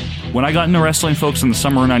 Sure. When I got into wrestling, folks, in the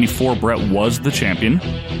summer of '94, Bret was the champion.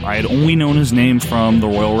 I had only known his name from the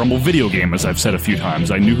Royal Rumble video game, as I've said a few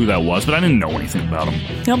times. I knew who that was, but I didn't know anything about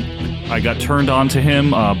him. Yep. I got turned on to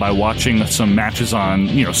him by watching some matches on,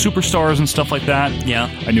 Superstars and stuff like that. Yeah.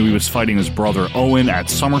 I knew he was fighting his brother Owen at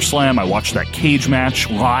SummerSlam. I watched that cage match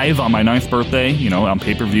live on my 9th birthday, on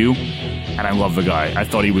pay-per-view. And I love the guy. I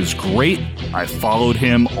thought he was great. I followed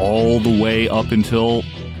him all the way up until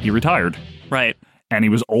he retired. Right. And he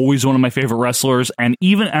was always one of my favorite wrestlers. And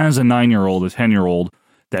even as a 9-year-old, a 10-year-old,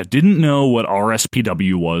 that didn't know what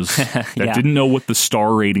RSPW was, that didn't know what the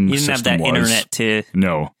star rating system was. You didn't have that internet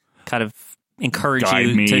to kind of encourage guide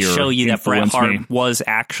you me to show you that Bret Hart me. was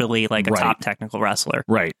actually like a top technical wrestler.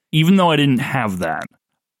 Right. Even though I didn't have that,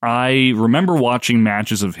 I remember watching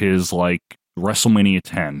matches of his like WrestleMania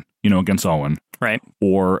 10, against Owen. Right.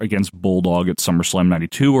 Or against Bulldog at SummerSlam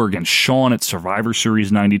 92, or against Shawn at Survivor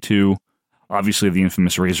Series 92. Obviously, the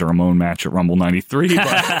infamous Razor Ramon match at Rumble 93.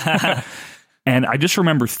 And I just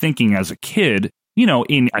remember thinking as a kid,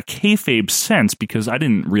 in a kayfabe sense, because I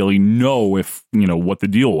didn't really know if, what the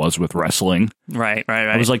deal was with wrestling. Right.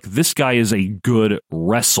 I was like, this guy is a good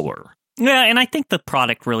wrestler. Yeah, and I think the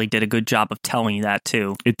product really did a good job of telling you that,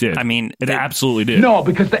 too. It did. I mean... It absolutely did. No,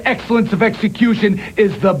 because the excellence of execution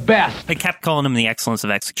is the best. They kept calling him the excellence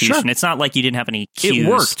of execution. Sure. It's not like you didn't have any cues. It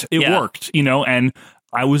worked. It worked, and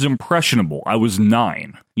I was impressionable. I was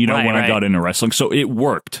 9, when I got into wrestling, so it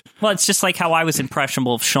worked. Well, it's just like how I was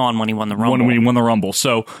impressionable of Shawn when he won the Rumble. When he won the Rumble.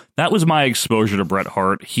 So that was my exposure to Bret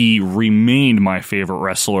Hart. He remained my favorite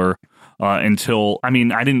wrestler until, I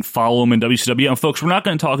didn't follow him in WCW. And folks, we're not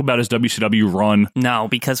going to talk about his WCW run. No,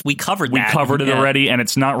 because we covered that. We covered it already, and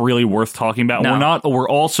it's not really worth talking about. No. We're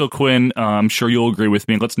also, Quinn, I'm sure you'll agree with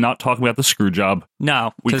me, let's not talk about the screw job.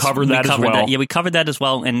 No. We covered that as well. Yeah, we covered that as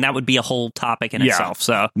well, and that would be a whole topic in itself.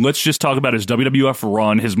 So let's just talk about his WWF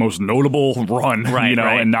run, his most notable run,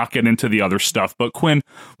 and not get into the other stuff. But Quinn,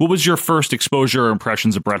 what was your first exposure or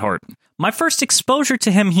impressions of Bret Hart? My first exposure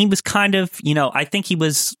to him, he was kind of, I think he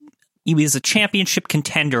was a championship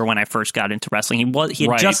contender when I first got into wrestling. He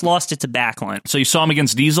had just lost it to Backlund. So you saw him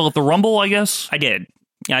against Diesel at the Rumble, I guess? I did.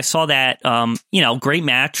 Yeah, I saw that. Great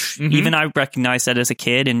match. Mm-hmm. Even I recognized that as a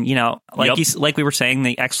kid, and like we were saying,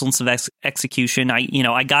 the excellence of execution.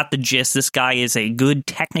 I got the gist. This guy is a good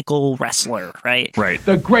technical wrestler, right? Right.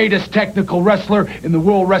 The greatest technical wrestler in the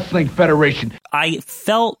World Wrestling Federation. I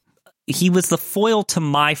felt he was the foil to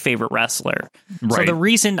my favorite wrestler. Right. So the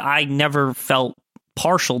reason I never felt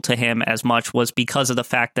partial to him as much was because of the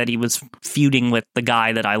fact that he was feuding with the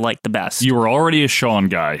guy that I liked the best. You were already a Shawn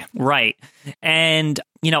guy. Right. And,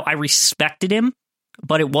 I respected him,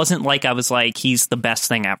 but it wasn't like I was like, he's the best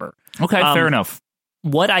thing ever. Okay, fair enough.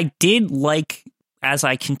 What I did like as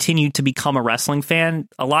I continued to become a wrestling fan,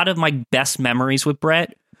 a lot of my best memories with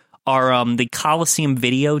Bret are the Coliseum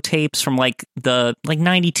videotapes from like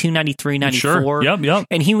 92, 93, 94. Sure. Yep.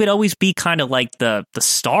 And he would always be kind of like the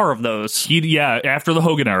star of those. After the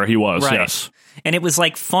Hogan era, he was, right. Yes. And it was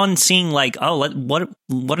like fun seeing like,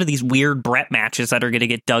 what are these weird Bret matches that are going to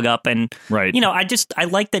get dug up? And, right. I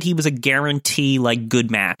like that he was a guarantee like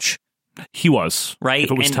good match. He was. Right.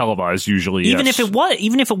 If it was televised, usually, even if it wasn't,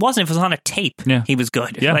 if it was on a tape, he was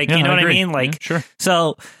good. Yeah, you know what I mean? Like, sure.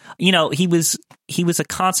 So, he was a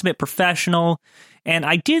consummate professional, and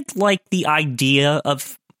I did like the idea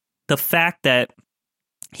of the fact that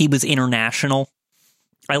he was international.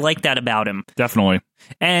 I like that about him. Definitely.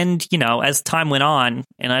 And, as time went on,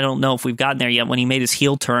 and I don't know if we've gotten there yet, when he made his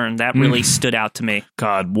heel turn, that really stood out to me.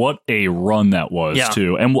 God, what a run that was,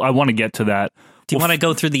 too. And I want to get to that. Do you want to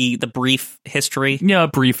go through the brief history? Yeah,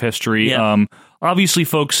 brief history. Yeah. Obviously,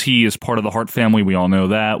 folks, he is part of the Hart family. We all know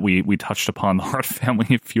that. We touched upon the Hart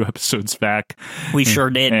family a few episodes back. We sure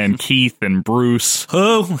did. And Keith and Bruce.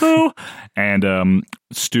 Who? And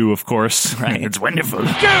Stu, of course. Right. It's wonderful. Stu,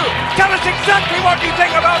 tell us exactly what you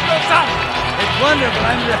think about your son. It's wonderful.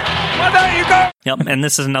 Well, there you go. Yep, and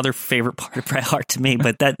this is another favorite part of Bret Hart to me,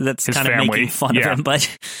 but that's His kind of family. making fun of him.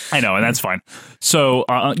 But I know, and that's fine. So,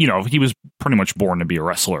 he was pretty much born to be a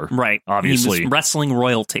wrestler. Right. Obviously. He was wrestling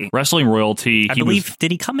royalty. Wrestling royalty. I believe,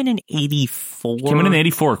 did he come in 84? Came in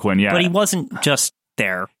 84, Quinn, yeah. But he wasn't just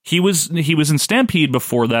there. He was in Stampede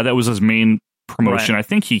before that. That was his main promotion. Right. I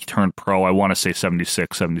think he turned pro, I want to say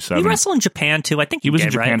 76, 77. He wrestled in Japan, too. I think he was did,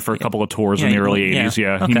 in Japan right? for a couple of tours in the early 80s,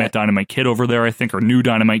 yeah. Okay. He met Dynamite Kid over there, I think, or knew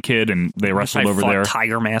Dynamite Kid, and they wrestled over there.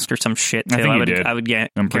 Tiger Mask or some shit, too. I think he did. I would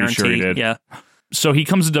get I'm pretty sure he did. Yeah. So he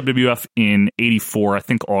comes to WWF in 84, I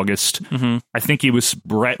think August. Mm-hmm. I think he was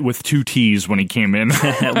Brett with 2 T's when he came in.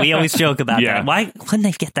 We always joke about that. Why couldn't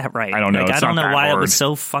they get that right? I don't know. I don't know why hard. it was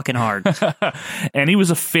so fucking hard. And he was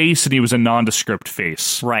a face, and he was a nondescript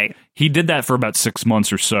face. Right. He did that for about 6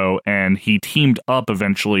 months or so, and he teamed up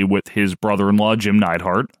eventually with his brother-in-law, Jim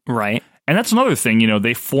Neidhart. Right. And that's another thing,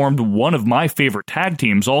 they formed one of my favorite tag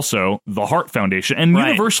teams also, the Hart Foundation, and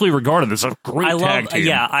universally regarded as a great tag team.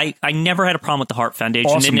 Yeah, I never had a problem with the Hart Foundation.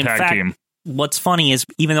 Awesome and in tag fact, team. What's funny is,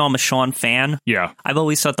 even though I'm a Shawn fan, I've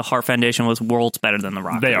always thought the Hart Foundation was worlds better than the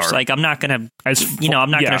Rockers. They are. Like, I'm not going to,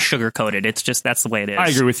 I'm not going to sugarcoat it. It's just, that's the way it is. I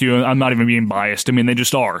agree with you. I'm not even being biased. I mean, they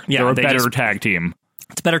just are. Yeah, They're a better tag team.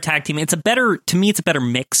 It's a better tag team. To me, it's a better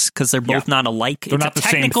mix because they're both not alike. They're not the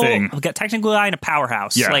same thing. We've got technical guy and a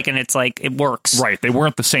powerhouse. Yeah. And it's like, it works. Right. They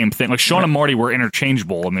weren't the same thing. Like, Shawn and Marty were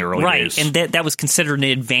interchangeable in the early days. And that was considered an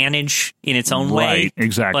advantage in its own way. Right,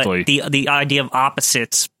 exactly. But the idea of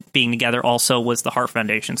opposites being together also was the Hart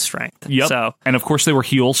Foundation's strength. Yep. So, and of course, they were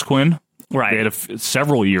heels, Quinn. Right. They had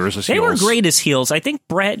several years as heels. They were great as heels. I think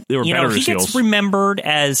Brett, he gets heels. remembered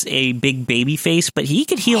as a big baby face, but he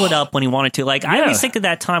could heel it up when he wanted to. Like, I always think of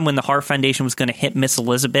that time when the Hart Foundation was going to hit Miss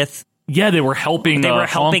Elizabeth. Yeah, they were helping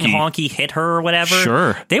Honky hit her or whatever.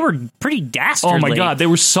 Sure. They were pretty dastardly. Oh my God, they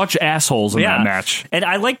were such assholes in that match. And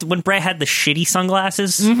I liked when Brett had the shitty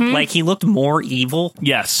sunglasses. Mm-hmm. Like, he looked more evil.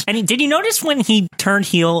 Yes. And did you notice when he turned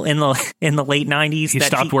heel in the late 90s? He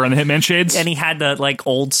stopped wearing the Hitman shades? And he had the,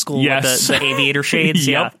 old school, the aviator shades?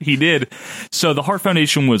 Yep, he did. So the Hart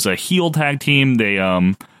Foundation was a heel tag team. They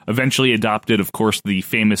eventually adopted, of course, the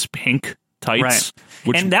famous pink tights.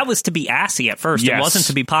 Right. And that was to be assy at first. Yes. It wasn't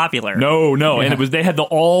to be popular. No. Yeah. And they had the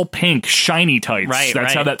all pink shiny tights. Right.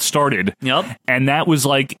 That's how that started. Yep. And that was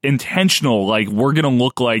intentional. Like, we're going to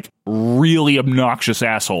look like really obnoxious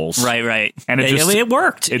assholes. Right. And it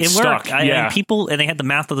worked. It worked. stuck. Yeah. And they had the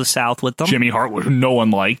Mouth of the South with them. Jimmy Hart, who no one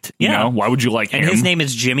liked. Yeah. Why would you like him? And his name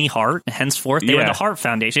is Jimmy Hart. Henceforth, they were the Hart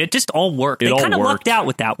Foundation. It just all worked. They kind of lucked out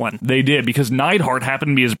with that one. They did, because Neidhart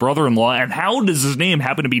happened to be his brother-in-law. And how does his name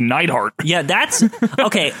happen to be Neidhart? Yeah, that's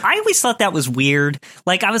okay. I always thought that was weird.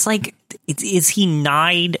 Like, I was like, is he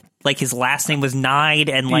Neid? Like, his last name was Neid,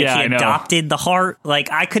 and he adopted the Hart. Like,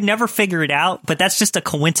 I could never figure it out, but that's just a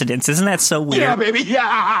coincidence. Isn't that so weird? Yeah, baby.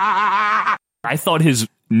 Yeah. I thought his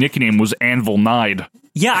nickname was Anvil Neid.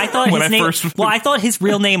 Yeah, I thought I thought his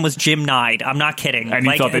real name was Jim Neid. I'm not kidding. And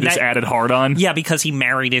you thought they just added Hart on? Yeah, because he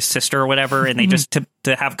married his sister or whatever, and they just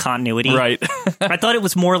to have continuity. Right. I thought it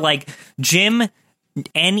was more like Jim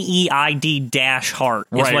Neid Hart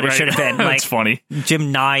is what it should have been. That's funny.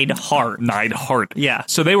 Jim Neidhart. Neidhart. Yeah.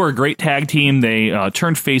 So they were a great tag team. They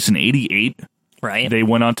turned face in 88. Right. They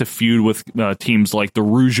went on to feud with teams like the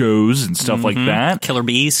Rougeaus and stuff like that. Killer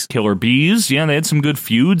Bees. Yeah, they had some good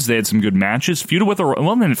feuds. They had some good matches. They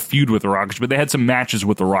didn't feud with the Rockers, but they had some matches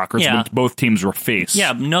with the Rockers. Yeah. Which both teams were face.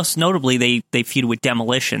 Yeah, most notably, they feuded with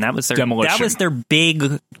Demolition. That was their big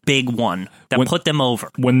one that put them over.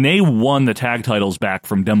 When they won the tag titles back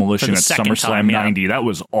from Demolition at SummerSlam 90, that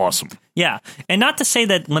was awesome. Yeah, and not to say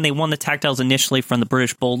that when they won the tag titles initially from the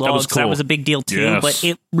British Bulldogs, that was a big deal too, yes. But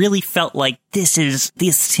it really felt like this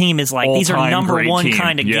team is like, these are number one team.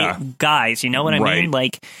 Kind of guys, you know what I mean?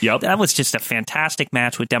 Like, that was just a fantastic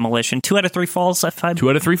match with Demolition. 2 out of 3 falls, if I 2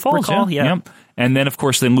 out of 3 falls, recall. Yeah. Yep. And then, of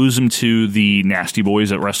course, they lose them to the Nasty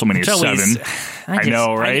Boys at WrestleMania 7. I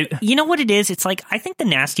know, right? You know what it is? It's like, I think the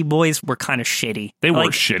Nasty Boys were kind of shitty. They were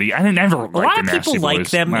shitty. I never liked the Nasty Boys. A lot of people like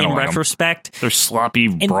them in retrospect. They're sloppy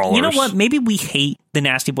brawlers. You know what? Maybe we hate the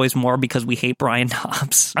Nasty Boys more because we hate Brian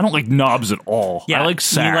Knobbs. I don't like Knobbs at all. Yeah, I like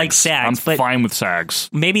Sags. You like Sags. I'm fine with Sags.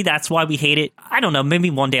 Maybe that's why we hate it. I don't know. Maybe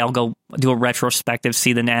one day I'll go do a retrospective,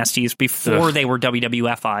 see the Nasties before they were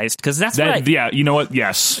WWFized, because that's what yeah, you know what?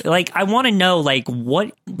 Yes. Like, I want to know, like,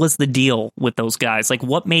 what was the deal with those guys? Like,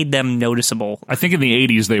 what made them noticeable? I think in the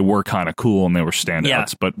 80s they were kind of cool and they were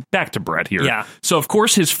standouts, but back to Bret here. Yeah. So, of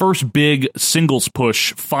course, his first big singles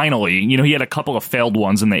push, finally, you know, he had a couple of failed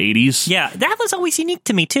ones in the 80s. Yeah, that was always unique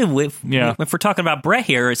to me, too. If we're talking about Bret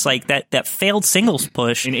here, it's like that failed singles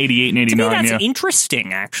push. In 88 and 89, to me, that's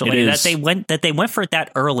interesting, actually, that they went for it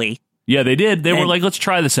that early. Yeah, they did. They were like, let's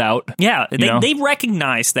try this out. Yeah, they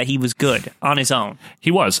recognized that he was good on his own.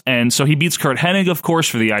 He was. And so he beats Kurt Hennig, of course,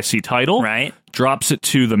 for the IC title. Right. Drops it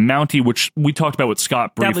to the Mountie, which we talked about with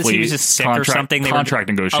Scott briefly. He was just sick or something. Contract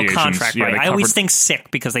negotiations. Oh, contract, right. I always think sick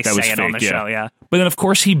because they say it on the show, yeah. But then, of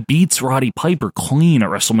course, he beats Roddy Piper clean at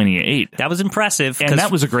WrestleMania 8. That was impressive. And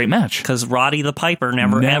that was a great match. Because Roddy the Piper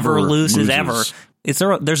never ever loses ever.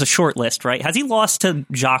 There's a short list, right? Has he lost to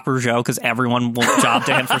Jacques Rougeau because everyone will job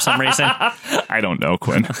to him for some reason? I don't know,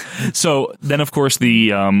 Quinn. So then, of course,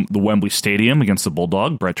 the Wembley Stadium against the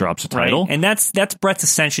Bulldog, Bret drops a title, and that's Bret's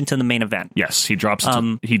ascension to the main event. Yes, he drops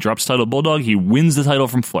title Bulldog. He wins the title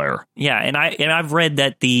from Flair. Yeah, and I've read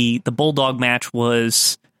that the Bulldog match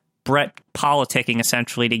was Bret politicking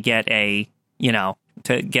essentially to get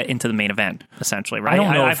into the main event, essentially, right? I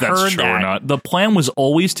don't know if that's true or not. The plan was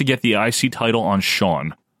always to get the IC title on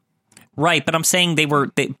Shawn. Right, but I'm saying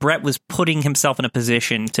Bret was putting himself in a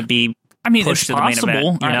position to be pushed to the main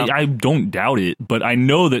event. I don't doubt it, but I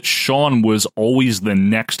know that Shawn was always the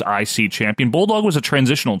next IC champion. Bulldog was a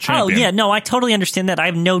transitional champion. Oh, yeah, no, I totally understand that. I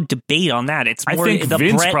have no debate on that. I think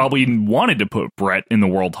Vince probably wanted to put Bret in the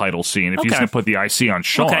world title scene if he's going to put the IC on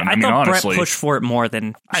Shawn. Okay, I thought honestly, Bret pushed for it more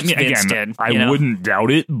than Vince did. I wouldn't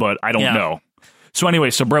doubt it, but I don't know. So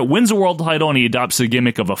anyway, Bret wins the world title and he adopts the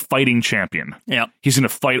gimmick of a fighting champion. Yeah. He's going to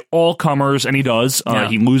fight all comers, and he does.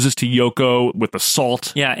 He loses to Yoko with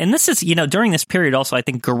assault. Yeah, and this is, during this period also, I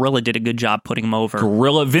think Gorilla did a good job putting him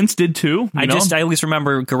over. Vince did too. I always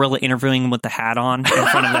remember Gorilla interviewing him with the hat on in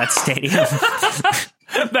front of that stadium.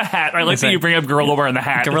 The hat. I like that you bring up Gorilla wearing the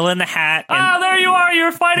hat. Gorilla in the hat. And, there you are. You're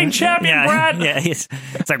a fighting champion, Bret. Yeah, it's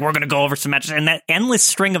like, we're going to go over some matches. And that endless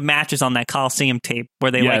string of matches on that Coliseum tape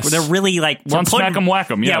where they're really like... Smack 'em,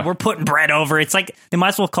 whack 'em, yeah, we're putting Bret over. It's like, they might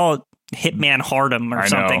as well call it Hitman Hardem or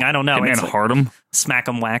something. I don't know. Hitman Hardem? Smack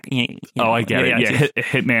 'em, whack. I get it. Yeah,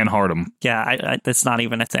 Hitman Hardem. Yeah, that's not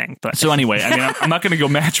even a thing. But so anyway, I'm not going to go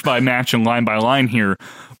match by match and line by line here,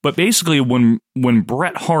 but basically when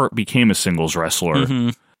Bret Hart became a singles wrestler... Mm-hmm.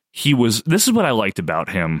 This is what I liked about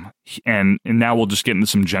him, and now we'll just get into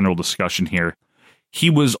some general discussion here. He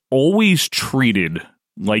was always treated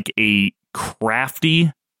like a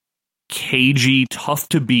crafty, cagey,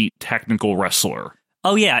 tough-to-beat technical wrestler.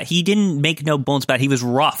 Oh, yeah, he didn't make no bones about it. He was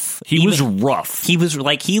rough. He was rough. He was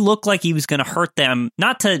like, he looked like he was going to hurt them,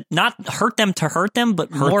 not hurt them to hurt them, but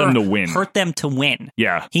hurt them to win. Hurt them to win.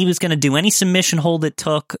 Yeah. He was going to do any submission hold it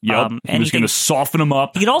took. Yep. He was going to soften them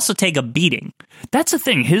up. He could also take a beating. That's the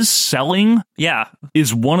thing. His selling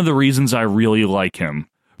is one of the reasons I really like him.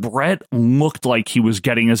 Bret looked like he was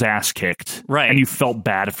getting his ass kicked. Right. And you felt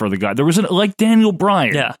bad for the guy. There was like Daniel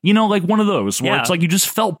Bryan. Yeah. Like one of those where it's like you just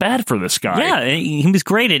felt bad for this guy. Yeah, he was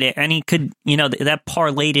great at it. And he could, that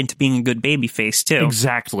parlayed into being a good babyface, too.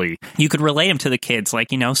 Exactly. You could relate him to the kids, like,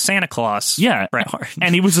 Santa Claus. Yeah. Bret Hart.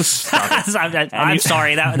 And he was I'm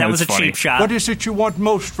sorry, that was a funny. cheap shot. What is it you want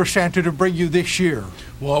most for Santa to bring you this year?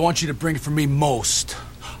 Well, I want you to bring for me most.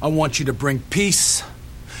 I want you to bring peace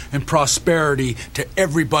and prosperity to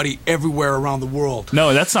everybody everywhere around the world.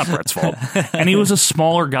 No, that's not Bret's fault. And he was a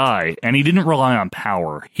smaller guy, and he didn't rely on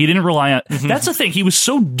power. He didn't rely on... Mm-hmm. That's the thing. He was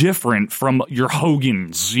so different from your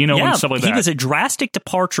Hogans, and stuff like that. He was a drastic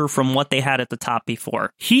departure from what they had at the top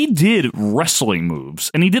before. He did wrestling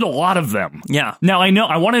moves, and he did a lot of them. Yeah. Now,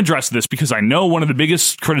 I want to address this because I know one of the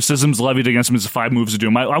biggest criticisms levied against him is the 5 moves of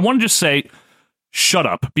doom. I want to just say, shut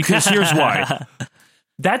up, because here's why.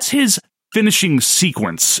 That's his finishing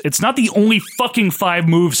sequence. It's not the only fucking 5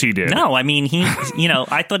 moves he did. No, I mean, he,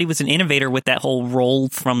 I thought he was an innovator with that whole roll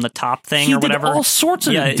from the top thing or whatever. He did all sorts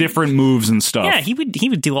of different moves and stuff. Yeah, he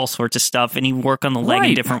would do all sorts of stuff, and he'd work on the leg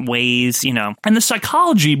in different ways, And the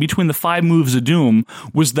psychology between the 5 moves of doom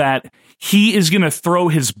was that he is going to throw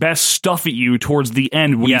his best stuff at you towards the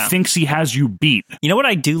end when he thinks he has you beat. You know what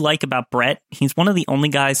I do like about Bret? He's one of the only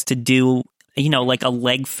guys to do, like a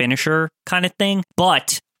leg finisher kind of thing,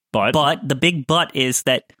 But the big but is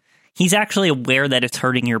that he's actually aware that it's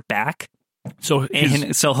hurting your back. So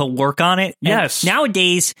he'll work on it. Yes. And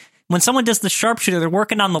nowadays, when someone does the sharpshooter, they're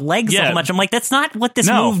working on the legs so much. I'm like, that's not what this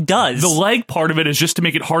move does. The leg part of it is just to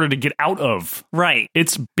make it harder to get out of. Right.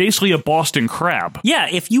 It's basically a Boston Crab. Yeah,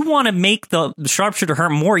 if you want to make the sharpshooter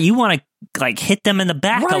hurt more, you want to like hit them in the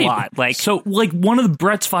back a lot. So one of the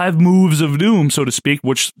Brett's 5 moves of doom, so to speak,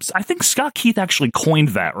 which I think Scott Keith actually coined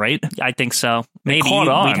that, right? I think so. Maybe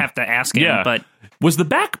we'd have to ask him, but was the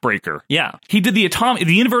backbreaker. Yeah. He did the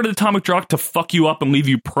inverted atomic drop to fuck you up and leave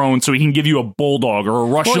you prone so he can give you a bulldog or a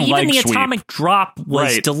Russian leg sweep. Even the atomic drop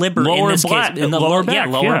was deliberate in this case. In the lower back. Yeah,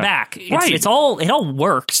 lower back. It all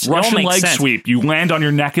works. Russian leg sweep. You land on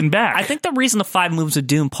your neck and back. I think the reason the 5 moves of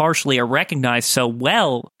doom partially are recognized so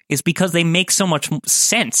well is because they make so much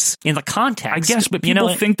sense in the context. I guess, but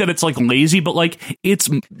people think that it's like lazy, but like it's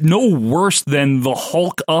no worse than the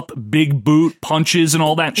Hulk up, big boot punches and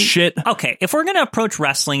all that shit. Okay, if we're going to approach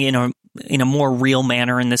wrestling in a more real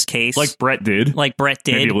manner in this case, like Brett did,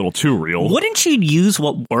 maybe a little too real, wouldn't you use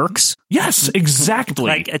what works? Yes,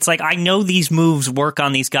 exactly. It's like I know these moves work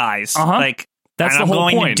on these guys. That's the whole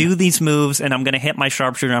point. I'm going to do these moves, and I'm going to hit my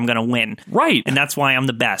sharpshooter, and I'm going to win. Right. And that's why I'm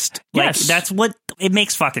the best. Yes. That's what... It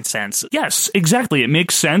makes fucking sense. Yes, exactly. It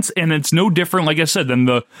makes sense, and it's no different, like I said, than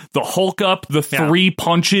the Hulk up, the 3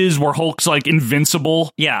 punches where Hulk's, like,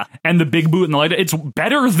 invincible. Yeah. And the big boot and the light. It's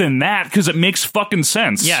better than that, because it makes fucking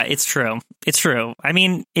sense. Yeah, it's true. It's true. I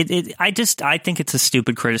mean, I think it's a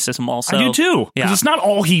stupid criticism also. I do, too. Because it's not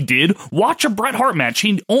all he did. Watch a Bret Hart match.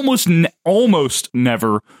 He almost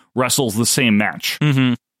never wrestles the same match.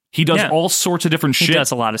 Mm-hmm. He does all sorts of different shit. He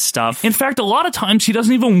does a lot of stuff. In fact, a lot of times he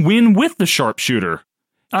doesn't even win with the sharpshooter.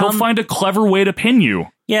 He'll find a clever way to pin you.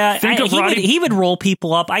 Yeah, he would roll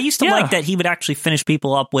people up. I used to like that he would actually finish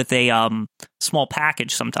people up with a small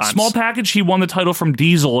package sometimes. Small package, he won the title from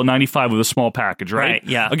Diesel in 95 with a small package, right?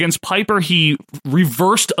 Yeah. Against Piper, he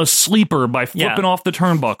reversed a sleeper by flipping off the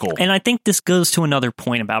turnbuckle. And I think this goes to another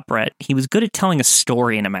point about Brett. He was good at telling a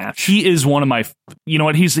story in a match. He is one of my... You know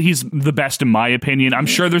what? He's the best in my opinion. I'm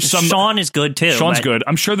sure there's some... Sean is good, too. Sean's good.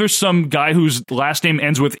 I'm sure there's some guy whose last name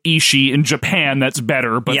ends with Ishii in Japan that's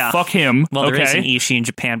better, but fuck him. Well, there is an Ishii in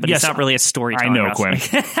Japan, but it's not really a storyteller. I know, Quinn.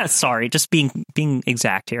 Sorry, just being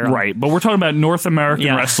exact here. Right, but we're talking about North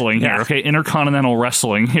American wrestling here, okay? Intercontinental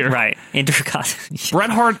wrestling here. Right, Intercontinental. Bret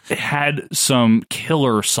Hart had some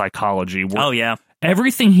killer psychology. Oh, yeah.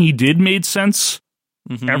 Everything he did made sense.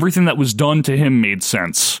 Mm-hmm. Everything that was done to him made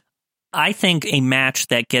sense. I think a match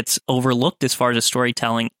that gets overlooked as far as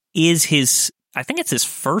storytelling is I think it's his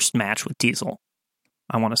first match with Diesel,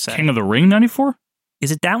 I want to say. King of the Ring 94?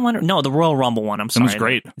 Is it that one? No, the Royal Rumble one. I'm sorry. That was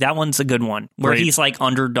great. That one's a good one. Where he's like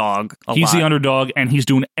underdog a lot. He's the underdog, and he's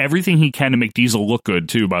doing everything he can to make Diesel look good,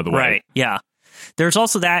 too, by the way. Right, yeah. There's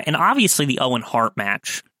also that, and obviously the Owen Hart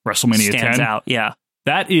match. WrestleMania stands 10. out, yeah.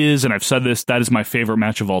 That is, and I've said this, that is my favorite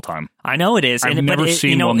match of all time. I know it is. I've never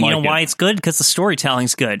seen one like it. You know why it's good? Because the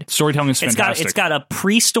storytelling's good. Storytelling is fantastic. It's got a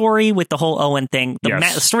pre-story with the whole Owen thing. The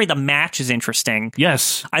Yes. the story of the match is interesting.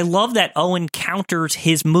 Yes. I love that Owen counters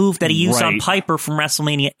his move that he used on Piper from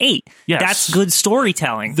WrestleMania 8. Yes. That's good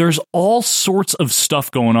storytelling. There's all sorts of stuff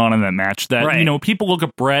going on in that match that, you know, people look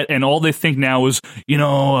at Brett and all they think now is, you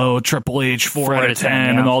know, Triple H 4 out of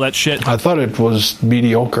 10 and all that shit. I thought it was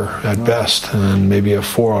mediocre at best, and maybe a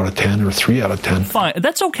 4 out of 10 or 3 out of 10. Fine.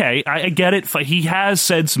 That's okay. I get it. He has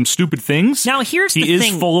said some stupid things. Now, here's the thing. thing.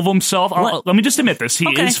 He is full of himself. Let me just admit this. He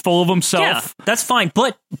is full of himself. Yeah, that's fine.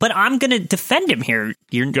 But I'm going to defend him here.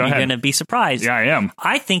 You're going to be surprised. Yeah, I am.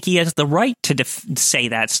 I think he has the right to say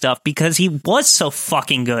that stuff because he was so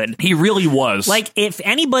fucking good. He really was. Like, if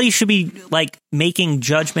anybody should be, like, making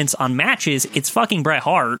judgments on matches, it's fucking Bret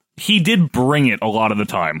Hart. He did bring it a lot of the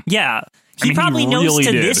time. Yeah. He probably knows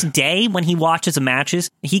to this day when he watches the matches,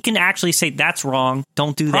 he can actually say, that's wrong,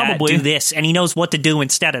 don't do that, do this, and he knows what to do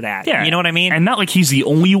instead of that. Yeah. You know what I mean? And not like he's the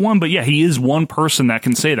only one, but yeah, he is one person that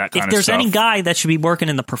can say that kind of stuff. If there's any guy that should be working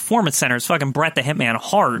in the performance center, it's fucking Bret the Hitman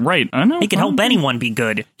Hart. Right, I know. He can help anyone be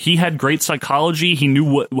good. He had great psychology. He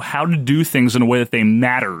knew how to do things in a way that they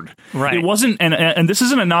mattered. Right. It wasn't, and this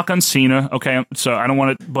isn't a knock on Cena, okay, so I don't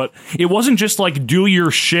want to, but it wasn't just like do your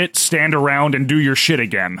shit, stand around, and do your shit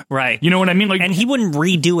again. Right. You know what I mean? Like, and he wouldn't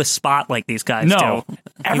redo a spot like these guys do.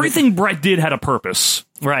 Everything Bret did had a purpose.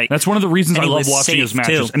 Right. That's one of the reasons I love watching his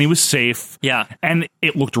matches. Too. And he was safe. Yeah. And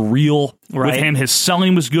it looked real with him. His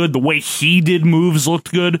selling was good. The way he did moves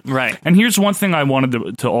looked good. Right. And here's one thing I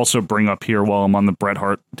wanted to also bring up here while I'm on the Bret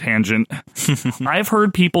Hart tangent. I've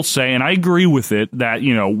heard people say, and I agree with it, that,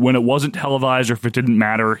 you know, when it wasn't televised or if it didn't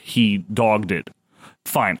matter, he dogged it.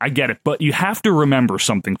 Fine, I get it. But you have to remember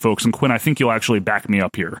something, folks. And Quinn, I think you'll actually back me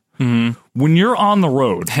up here. Mm-hmm. When you're on the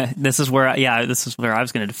road... this is where I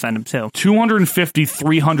was going to defend him, too. 250,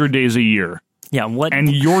 300 days a year. Yeah, what? And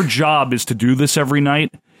your job is to do this every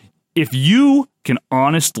night. If you can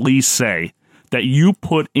honestly say that you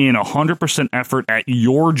put in 100% effort at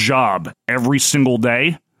your job every single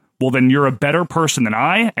day, well, then you're a better person than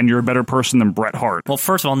I, and you're a better person than Bret Hart. Well,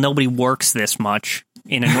 first of all, nobody works this much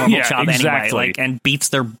in a normal job anyway, and beats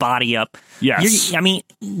their body up. Yes. I mean,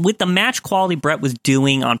 with the match quality Bret was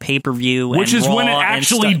doing on pay-per-view, which is Raw when it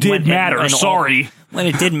actually did matter. When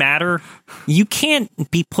it did matter, you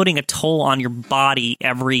can't be putting a toll on your body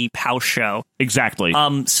every house show. Exactly.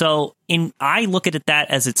 So I look at that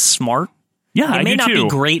as it's smart. Yeah, it may not too. be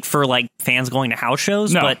great for like fans going to house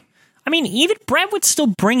shows, No. but I mean, even Bret would still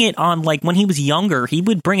bring it on. Like when he was younger, he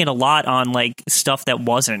would bring it a lot on like stuff that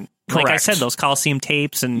wasn't. Correct. Like I said, those Coliseum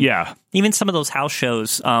tapes and even some of those house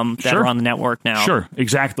shows that are on the network now. Sure,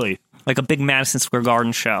 exactly. Like a big Madison Square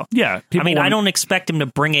Garden show. Yeah. I don't expect him to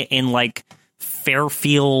bring it in like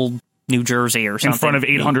Fairfield, New Jersey or something. In front of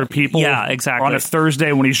 800 people? Yeah, exactly. On a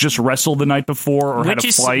Thursday when he's just wrestled the night before or had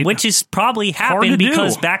a flight? Which is probably happened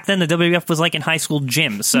because back then the WWF was like in high school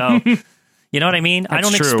gym. So... You know what I mean? I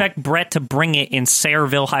don't expect Bret to bring it in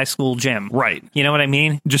Sayreville High School gym. Right. You know what I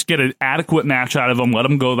mean? Just get an adequate match out of him, let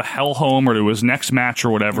him go the hell home or to his next match or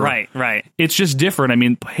whatever. Right. It's just different. I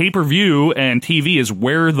mean, pay-per-view and TV is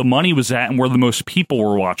where the money was at and where the most people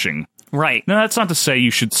were watching. Right. Now, that's not to say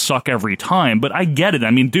you should suck every time, but I get it.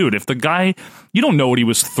 I mean, dude, if the guy, you don't know what he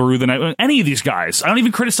was through the night, any of these guys, I don't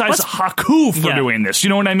even criticize Haku for doing this. You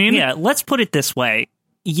know what I mean? Yeah, let's put it this way.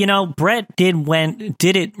 You know, Bret did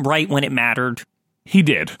it right when it mattered. He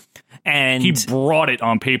did. And he brought it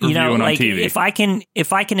on pay-per-view and on TV. If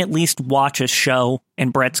I can at least watch a show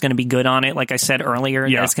and Bret's going to be good on it, like I said earlier,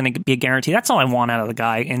 that's going to be a guarantee. That's all I want out of the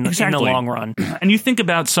guy in the long run. And you think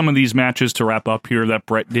about some of these matches to wrap up here that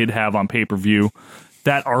Bret did have on pay-per-view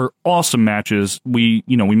that are awesome matches. We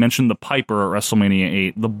mentioned the Piper at WrestleMania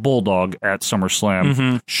 8, the Bulldog at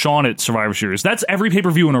SummerSlam, Shawn at Survivor Series. That's every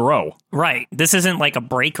pay-per-view in a row. Right. This isn't like a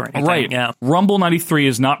break or anything. Right. Yeah. Rumble 93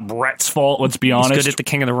 is not Bret's fault, let's be honest. He's good at the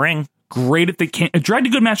King of the Ring. Great at the King. Dragged a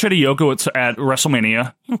good match out of Yoko at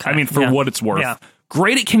WrestleMania. Okay. I mean, for what it's worth. Yeah.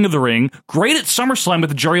 Great at King of the Ring. Great at SummerSlam with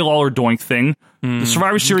the Jerry Lawler doink thing. The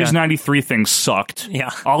Survivor Series 93 thing sucked. Yeah.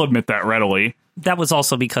 I'll admit that readily. That was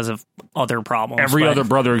also because of other problems. Every other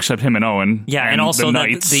brother except him and Owen. Yeah, and also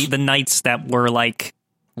the nights that were like...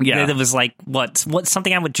 Yeah. It was like, what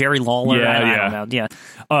something happened with Jerry Lawler? I don't know.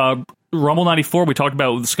 Yeah. Rumble 94, we talked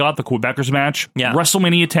about with Scott, the Quebecers match. Yeah.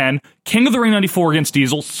 WrestleMania 10, King of the Ring 94 against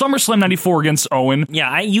Diesel, SummerSlam 94 against Owen.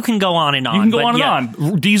 Yeah, you can go on and on. You can go on and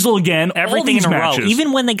on. Diesel again, everything in a matches. row.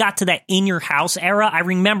 Even when they got to that In Your House era, I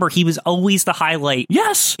remember he was always the highlight.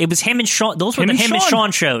 Yes. It was him and Shawn. Those were him and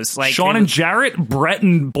Shawn shows. Like Shawn and Jarrett, Bret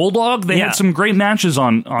and Bulldog, they had some great matches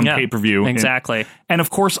on pay-per-view. Exactly. And of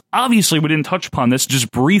course, obviously, we didn't touch upon this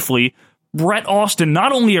just briefly. Bret Austin,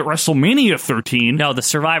 not only at WrestleMania 13. No, the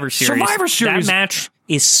Survivor Series. That match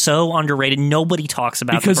is so underrated. Nobody talks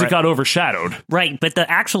about it. Because it got overshadowed. Right, but the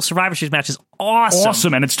actual Survivor Series match is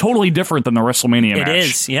awesome. And it's totally different than the WrestleMania match. It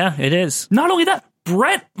is, yeah, it is. Not only that,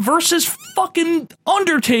 Bret versus fucking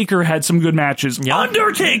Undertaker had some good matches. Yeah.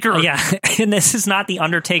 Undertaker! Yeah, and this is not the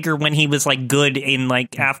Undertaker when he was like good in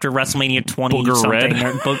like after WrestleMania 20 Booger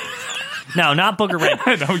something. No, not Booger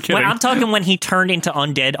Red. No, I'm kidding. I'm talking when he turned into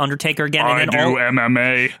Undead Undertaker again. And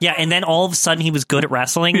MMA. Yeah, and then all of a sudden he was good at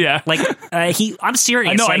wrestling. Yeah. Like, I'm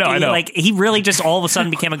serious. I know. Like, he really just all of a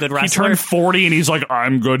sudden became a good wrestler. He turned 40 and he's like,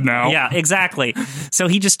 I'm good now. Yeah, exactly. So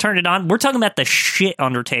he just turned it on. We're talking about the shit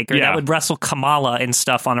Undertaker that would wrestle Kamala and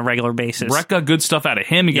stuff on a regular basis. Bret got good stuff out of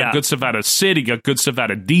him. He got good stuff out of Sid. He got good stuff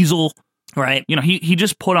out of Diesel. Right. You know, he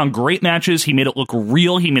just put on great matches. He made it look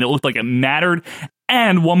real. He made it look like it mattered.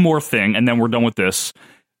 And one more thing, and then we're done with this.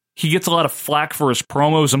 He gets a lot of flack for his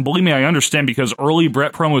promos, and believe me, I understand, because early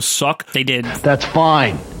Bret promos suck. They did. That's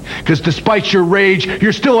fine, because despite your rage,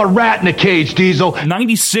 you're still a rat in a cage, Diesel.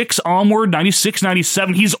 96 onward, 96,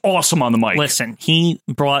 97, he's awesome on the mic. Listen, he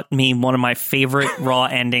brought me one of my favorite Raw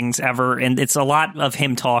endings ever, and it's a lot of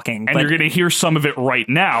him talking. And you're going to hear some of it right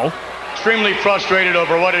now. Extremely frustrated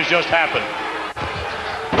over what has just happened.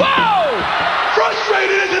 Whoa!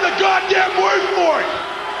 Frustrated isn't the goddamn word for it!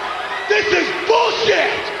 This is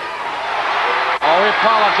bullshit! Oh, we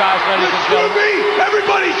apologize, ladies and gentlemen. Me!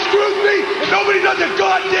 Everybody screws me, and nobody does a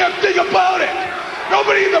goddamn thing about it!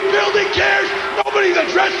 Nobody in the building cares, nobody in the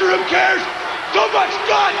dressing room cares! So much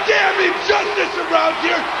goddamn injustice around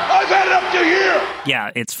here, I've had it up to here!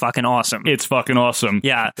 Yeah, it's fucking awesome. It's fucking awesome.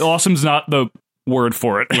 Yeah. Awesome's not the word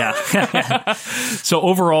for it. Yeah. So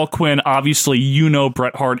overall, Quinn, obviously,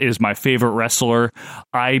 Bret Hart is my favorite wrestler.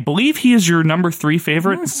 I believe he is your number 3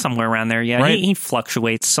 favorite. Somewhere around there, yeah. Right? He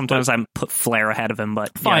fluctuates. Sometimes I put Flair ahead of him,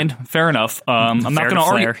 but fine, fair enough. I'm not going to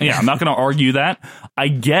argue. Yeah, I'm not going to argue that. I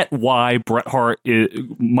get why Bret Hart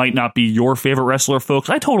might not be your favorite wrestler, folks.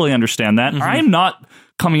 I totally understand that. Mm-hmm. I'm not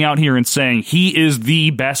coming out here and saying he is the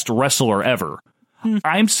best wrestler ever.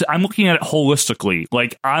 I'm looking at it holistically.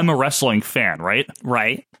 Like, I'm a wrestling fan, right?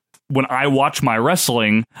 Right. When I watch my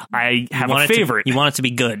wrestling, I have a favorite. You want it to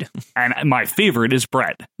be good. And my favorite is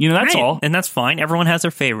Bret. That's all. And that's fine. Everyone has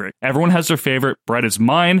their favorite. Everyone has their favorite. Bret is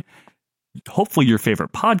mine. Hopefully your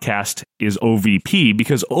favorite podcast is OVP,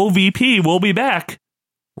 because OVP will be back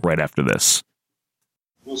right after this.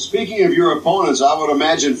 Well, speaking of your opponents, I would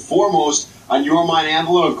imagine foremost on your mind,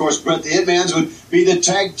 Angelo, and of course, Bret the Hitmans would be the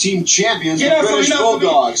tag team champions, the British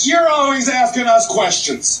Bulldogs. You're always asking us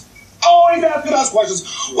questions. Always asking us questions.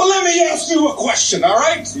 Well, let me ask you a question, all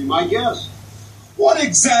right? Be my guess. What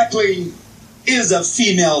exactly is a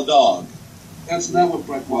female dog? That's not what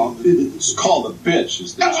Bret, well, it's called a bitch,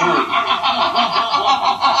 is the term.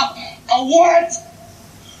 A what?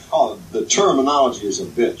 Oh, the terminology is a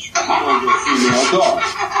bitch. A female dog.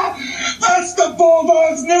 That's the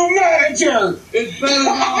Bulldogs' new manager. It's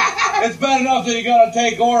bad enough that you gotta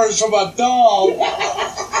take orders from a dog,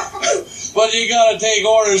 but you gotta take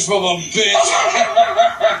orders from a bitch.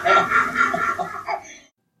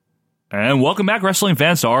 And welcome back, wrestling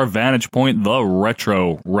fans, to our Vantage Point, the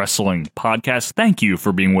Retro Wrestling Podcast. Thank you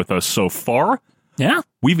for being with us so far. Yeah.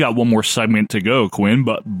 We've got one more segment to go, Quinn,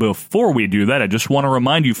 but before we do that, I just want to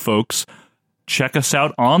remind you folks, check us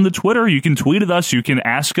out on the Twitter. You can tweet at us, you can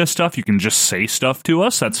ask us stuff, you can just say stuff to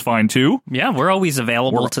us. That's fine, too. Yeah, we're always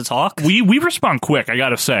available to talk. We respond quick, I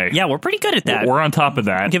gotta say. Yeah, we're pretty good at that. We're on top of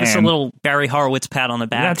that. Give us a little Barry Horowitz pat on the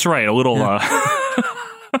back. That's right, a little...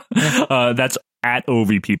 that's at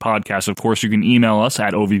OVP Podcast. Of course, you can email us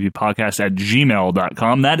at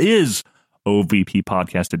ovppodcast@gmail.com. That is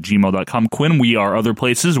ovppodcast@gmail.com. Quinn, we are other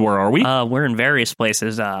places. Where are we? We're in various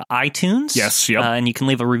places. iTunes. Yes, yep. And you can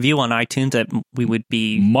leave a review on iTunes that we would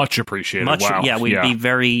be... Much appreciated. Wow. Yeah, we'd be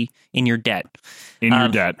very in your debt. In your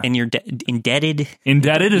debt. Indebted.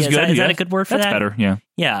 Indebted is good. Is that a good word for that? That's better, yeah.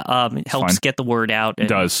 Yeah, it helps get the word out. It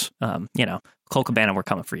does. Cole Cabana, we're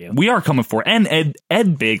coming for you. We are coming for, and Ed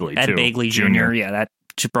Begley, too. Ed Begley Jr. Yeah, that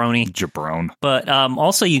jabroni. But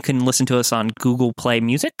also you can listen to us on Google Play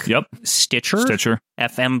Music. Yep. Stitcher.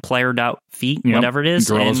 FMplayer.feet, whatever it is.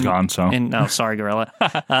 Gorilla's gone, so. Sorry, Gorilla.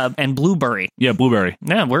 And Blueberry. Yeah, Blueberry.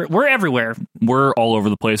 Yeah, we're everywhere. We're all over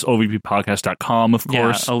the place. OVPpodcast.com, of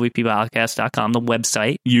course. Yeah, OVPpodcast.com, the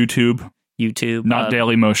website. YouTube. Not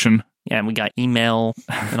Daily Motion. Yeah, and we got email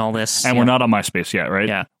and all this. And we're not on MySpace yet, right?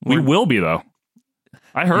 Yeah. We will be, though.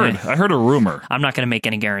 I heard a rumor. I'm not going to make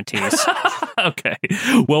any guarantees. Okay.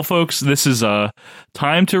 Well, folks, this is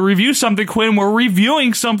time to review something, Quinn. We're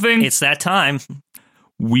reviewing something. It's that time.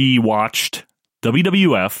 We watched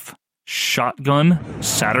WWF Shotgun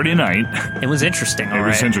Saturday Night. It was interesting. It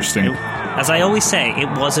was interesting. As I always say, it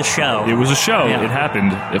was a show. It was a show. Yeah. It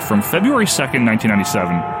happened from February 2nd,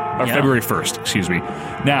 1997. Or February 1st, excuse me.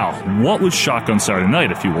 Now, what was Shotgun Saturday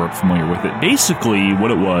Night, if you weren't familiar with it? Basically,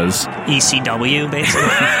 what it was... ECW, basically.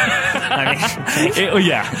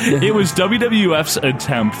 It was WWF's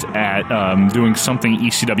attempt at doing something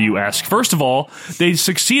ECW-esque. First of all, they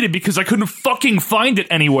succeeded because I couldn't fucking find it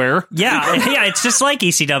anywhere. Yeah, it's just like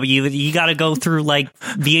ECW. You got to go through,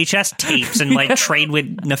 VHS tapes and, trade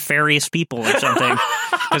with nefarious people or something.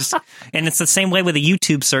 And it's the same way with a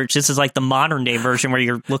YouTube search. This is the modern-day version where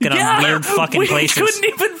you're looking on weird fucking places. We couldn't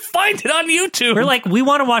even find it on YouTube. We're we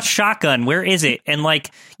want to watch Shotgun. Where is it? And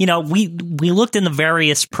we looked in the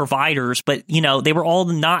various providers, but they were all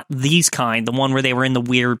not these kind. The one where they were in the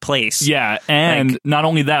weird place. Yeah, and not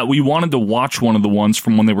only that, we wanted to watch one of the ones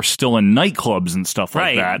from when they were still in nightclubs and stuff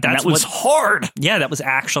like that. And that was hard. Yeah, that was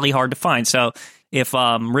actually hard to find. So if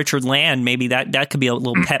Richard Land, maybe that could be a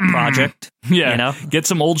little pet project. Yeah, get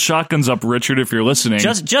some old shotguns up, Richard, if you're listening.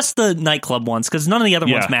 Just the nightclub ones, because none of the other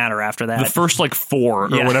ones matter after that. The first 4 or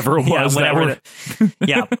whatever it was.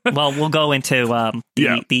 Yeah, well, we'll go into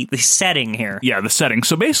the setting here. Yeah, the setting.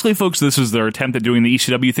 So basically, folks, this is their attempt at doing the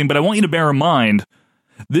ECW thing, but I want you to bear in mind,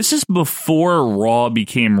 this is before Raw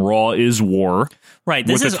became Raw is War. Right,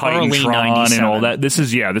 this is early 97. And all that. This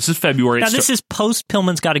is February. Now, this is post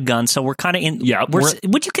Pillman's Got a Gun, so we're kind of in... Yeah.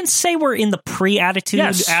 Would you can say we're in the pre-Attitude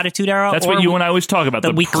Attitude Era? That's what you and I always talk about,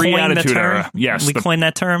 the pre-Attitude Era. Yes. We coined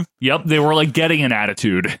that term? Yep, they were getting an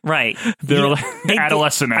attitude. Right. They were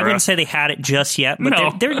adolescent era. I wouldn't say they had it just yet,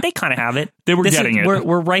 but they kind of have it. They were getting it.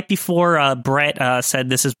 We're right before Brett said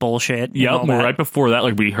this is bullshit. Yep, we're right before that,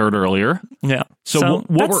 like we heard earlier. Yeah. So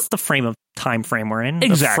that's the time frame we're in.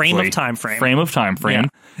 Exactly. The frame of time frame. Frame of time frame.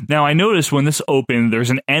 Yeah. Now, I noticed when this opened, there's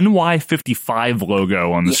an NY55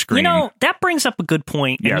 logo on the screen. That brings up a good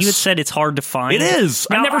point. And you had said it's hard to find. It is.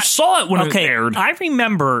 Now, I never saw it when it aired. I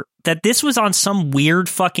remember that this was on some weird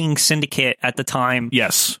fucking syndicate at the time.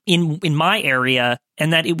 Yes. In my area,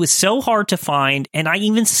 and that it was so hard to find, and I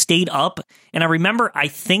even stayed up, and I remember I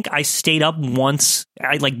think I stayed up once.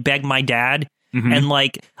 I begged my dad, and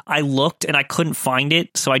I looked and I couldn't find it,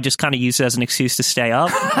 so I just kind of used it as an excuse to stay up.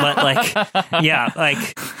 But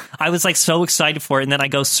I was so excited for it, and then I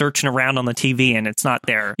go searching around on the TV and it's not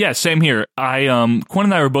there. Yeah, same here. Quinn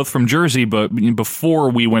and I were both from Jersey, but before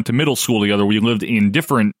we went to middle school together, we lived in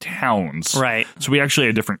different towns. Right. So we actually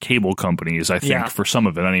had different cable companies, I think, for some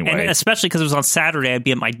of it anyway. And especially because it was on Saturday, I'd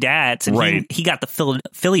be at my dad's, and he got the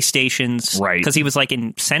Philly stations, right? Because he was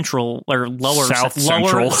in central or lower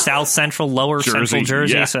South Central, lower Jersey, Central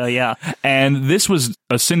Jersey. Yeah. So yeah. And this was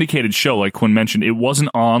a syndicated show, like Quinn mentioned. It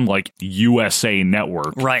wasn't on USA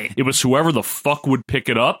Network, right? It was whoever the fuck would pick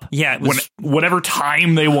it up. Yeah, it was, whatever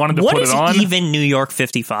time they wanted to put it on. What is even New York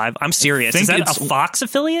 55? I'm serious. Is that a Fox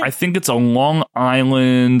affiliate? I think it's a Long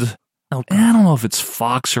Island. I don't know if it's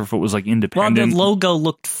Fox or if it was independent. Well, the logo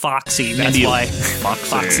looked foxy. That's why.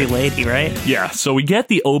 Foxy lady, right? Yeah. So we get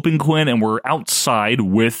the open, Quinn, and we're outside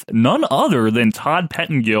with none other than Todd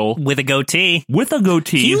Pettengill. With a goatee.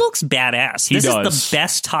 He looks badass. This is the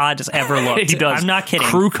best Todd has ever looked. He does. I'm not kidding.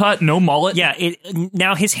 Crew cut, no mullet. Yeah.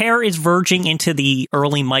 Now his hair is verging into the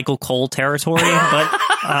early Michael Cole territory,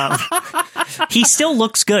 but he still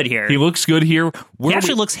looks good here. He looks good here. He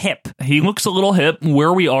actually looks hip. He looks a little hip.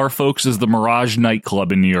 Where we are, folks, is the Mirage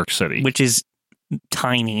nightclub in New York City, which is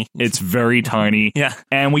tiny. It's very tiny. Yeah.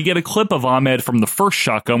 And we get a clip of Ahmed from the first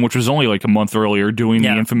Shotgun, which was only a month earlier, doing the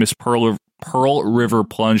infamous Pearl River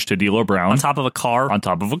plunge to D'Lo Brown. On top of a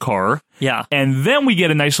car. Yeah. And then we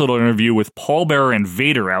get a nice little interview with Paul Bearer and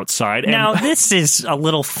Vader outside. Now, this is a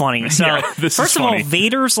little funny. So, first of all,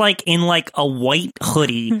 Vader's in a white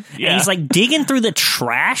hoodie. Yeah. And he's digging through the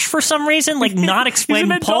trash for some reason, not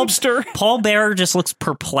explaining. Paul Bearer just looks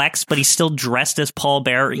perplexed, but he's still dressed as Paul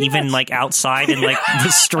Bearer, even outside in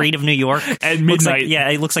the street of New York. At midnight.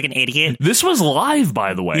 He looks like an idiot. This was live,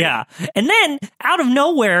 by the way. Yeah. And then, out of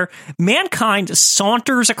nowhere, Mankind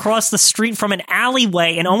saunters across the street from an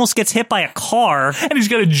alleyway and almost gets hit by a car. And he's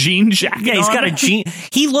got a jean jacket. Yeah, he's got a jean.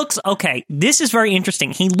 He looks, okay, this is very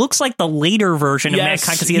interesting. He looks like the later version of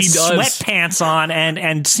Mankind because he has sweatpants on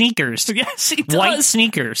and sneakers. Yes, he does. White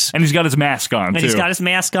sneakers. And he's got his mask on, He's got his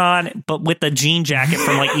mask on, but with the jean jacket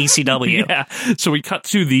from ECW. Yeah. So we cut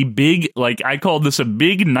to the big, I called this a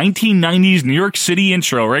big 1990s New York City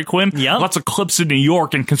intro, right, Quinn? Yep. Lots of clips in New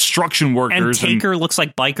York and construction workers. And Taker looks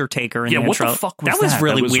like Biker Taker in the intro. What the fuck was that? That was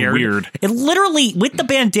really weird. It literally, with the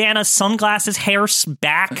bandana, sunglasses, hair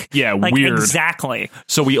back. Yeah, weird. Exactly.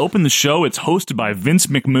 So we open the show. It's hosted by Vince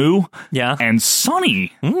McMahon. Yeah. And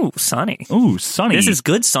Sonny. Ooh, Sonny. This is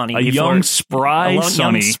good Sonny. Young, spry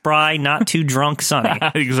Sonny. Young, spry, not too drunk Sonny.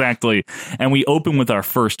 Exactly. And we open with our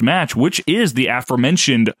first match, which is the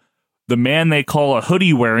aforementioned the man they call a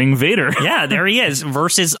hoodie-wearing Vader. Yeah, there he is,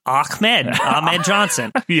 versus Ahmed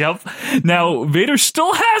Johnson. Yep. Now, Vader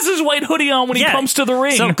still has his white hoodie on when he comes to the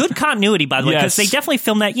ring. So good continuity, by the way, because they definitely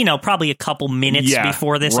filmed that, probably a couple minutes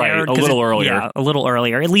before this aired. A little earlier. Yeah, a little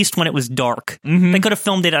earlier, at least when it was dark. Mm-hmm. They could have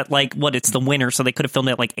filmed it at, it's the winter, so they could have filmed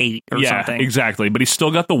it at 8 or something. Yeah, exactly. But he's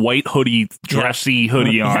still got the white hoodie, dressy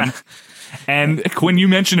hoodie on. Yeah. And when you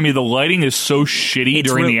mentioned to me the lighting is so shitty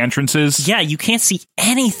during the entrances. Yeah, you can't see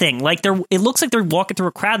anything. It looks like they're walking through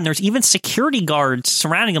a crowd, and there's even security guards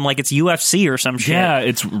surrounding them like it's UFC or some shit. Yeah,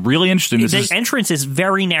 it's really interesting. The entrance is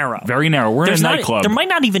very narrow. Very narrow. We're in a nightclub. There might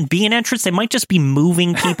not even be an entrance. They might just be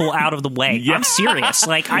moving people out of the way. Yeah. I'm serious.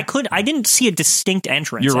 I didn't see a distinct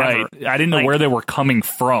entrance. You're ever. right. I didn't know where they were coming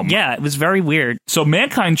from. Yeah, it was very weird. So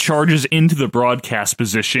Mankind charges into the broadcast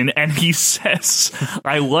position, and he says,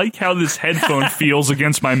 I like how this headphone feels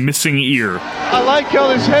against my missing ear. I like how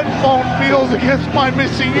this headphone feels against my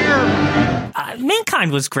missing ear.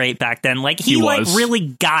 Mankind was great back then. He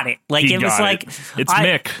really got it. It's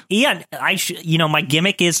Mick. Yeah, my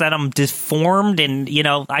gimmick is that I'm deformed, and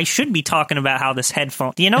I should be talking about how this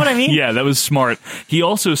headphone. You know what I mean? Yeah, that was smart. He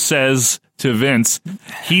also says to Vince,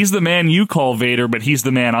 he's the man you call Vader, but he's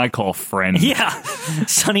the man I call friend. Yeah.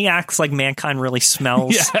 Sonny acts like Mankind really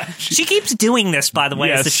smells. Yeah. She keeps doing this, by the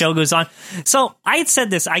way, as the show goes on. So I had said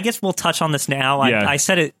this. I guess we'll touch on this now. I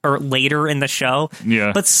said it later in the show.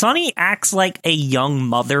 Yeah. But Sonny acts like a young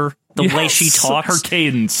mother. the way she talks. Her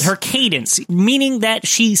cadence. Her cadence, meaning that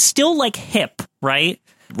she's still like hip, right?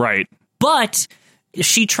 Right. But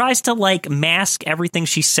she tries to like mask everything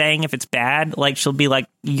she's saying if it's bad. Like she'll be like,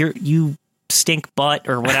 you stink butt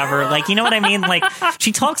or whatever. Like, you know what I mean? Like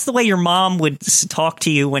she talks the way your mom would talk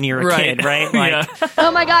to you when you were a kid, right? Like,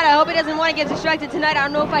 oh my God, I hope he doesn't want to get distracted tonight. I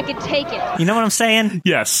don't know if I could take it. You know what I'm saying?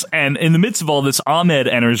 Yes. And in the midst of all this, Ahmed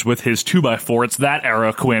enters with his 2x4. It's that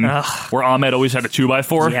era, Quinn, where Ahmed always had a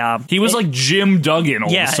 2x4. Yeah. He was like Jim Duggan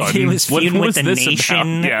all of a sudden. He was feuding with the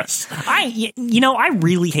nation. About? Yes. I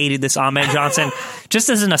really hated this Ahmed Johnson, just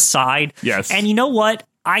as an aside. Yes. And you know what?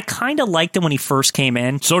 I kind of liked him when he first came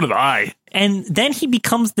in. So did I. And then he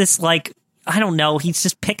becomes this, like, I don't know, he's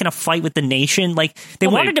just picking a fight with the nation. Like, they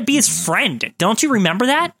wanted to be his friend. Don't you remember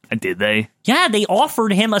that? Did they? Yeah, they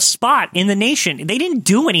offered him a spot in the nation. They didn't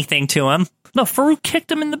do anything to him. No, Farouk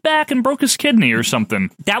kicked him in the back and broke his kidney or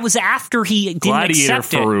something. That was after he didn't Gladiator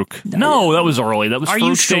accept Farouk. it. No, that was early. That was Are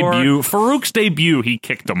Farouk's you sure? debut. Farouk's debut, he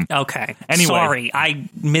kicked him. Okay. Anyway. Sorry, I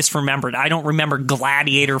misremembered. I don't remember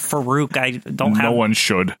Gladiator Farouk. I don't have... No one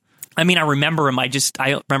should. I mean, I remember him. I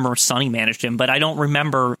remember Sonny managed him, but I don't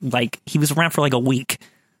remember, like, he was around for like a week.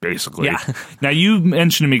 Basically. Yeah. Now, you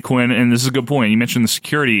mentioned to me, Quinn, and this is a good point. You mentioned the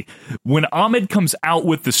security. When Ahmed comes out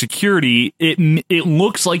with the security, it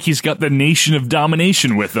looks like he's got the Nation of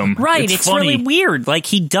Domination with him. Right. It's funny. really weird. Like,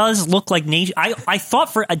 he does look like Nation. I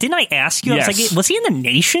thought didn't I ask you? Yes. I was like, was he in the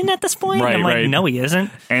Nation at this point? Right, I'm like, right. no, he isn't.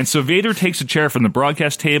 And so Vader takes a chair from the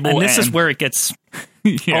broadcast table. And this is where it gets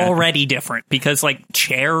already different because, like,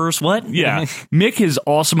 chairs, what? Yeah. Mick is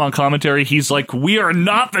awesome on commentary. He's like, we are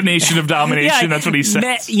not the Nation of Domination. That's what he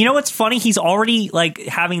says. You know what's funny? He's already, like,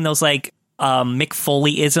 having those, like, Mick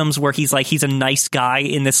Foley-isms where he's like, he's a nice guy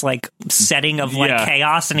in this, like, setting of, like,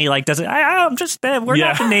 chaos, and he, like, doesn't, I'm just, we're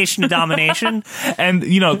not the Nation of Domination. And,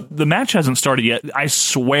 you know, the match hasn't started yet. I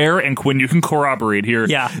swear, and Quinn, you can corroborate here.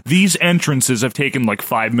 Yeah. These entrances have taken, like,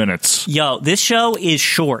 5 minutes. Yo, this show is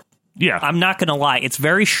short. Yeah. I'm not going to lie. It's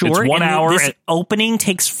very short. It's 1 hour. This opening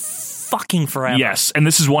takes fucking forever. Yes, and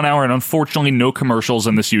this is 1 hour, and unfortunately, no commercials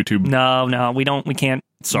in this YouTube. No, we can't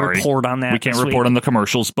report on that. We can't report on the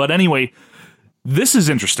commercials. But anyway, this is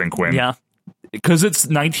interesting, Quinn. Yeah. Because it's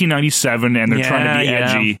 1997 and they're trying to be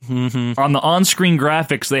edgy. Mm-hmm. On the on-screen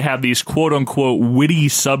graphics, they have these quote-unquote witty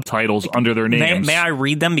subtitles under their names. May I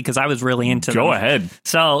read them? Because I was really into them. Go ahead.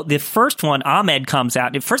 So the first one, Ahmed, comes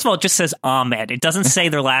out. First of all, it just says Ahmed. It doesn't say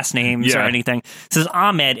their last names or anything. It says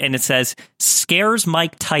Ahmed, and it says, scares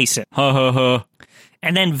Mike Tyson. Ha ha ha.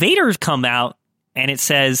 And then Vader's come out, and it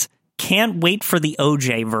says, can't wait for the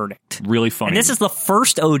OJ verdict. Really funny. And this is the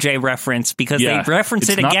first OJ reference because they reference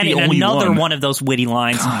it again in another one of those witty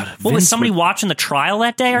lines. God, what was somebody watching the trial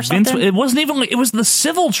that day or something? It wasn't even like, it was the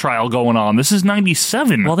civil trial going on. This is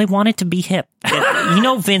 97. Well, they want it to be hip. You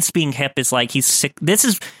know, Vince being hip is like he's sick. This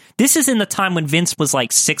is in the time when Vince was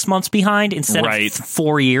like 6 months behind instead of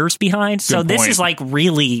 4 years behind. So this is like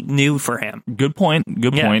really new for him. Good point.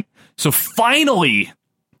 Good point. So finally,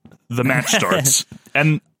 the match starts.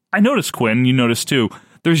 And I noticed, Quinn, you noticed too,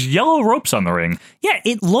 there's yellow ropes on the ring. Yeah,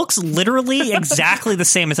 it looks literally exactly the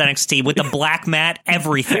same as NXT with the black mat,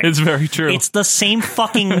 everything. It's very true. It's the same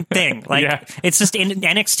fucking thing. Like, it's just in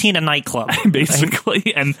NXT in a nightclub.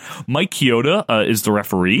 Basically. And Mike Chioda is the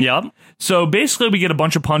referee. Yep. So basically we get a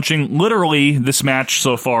bunch of punching. Literally, this match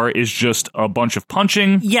so far is just a bunch of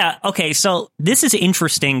punching. Yeah, okay, so this is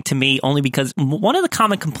interesting to me only because one of the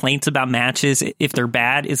common complaints about matches, if they're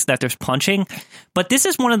bad, is that there's punching. But this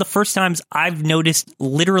is one of the first times I've noticed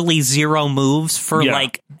literally zero moves for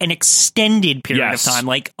like an extended period of time,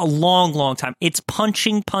 like a long, long time. It's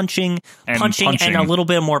punching, and a little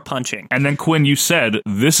bit more punching. And then, Quinn, you said,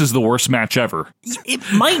 this is the worst match ever. It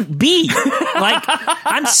might be. Like,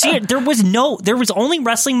 I'm serious. There was only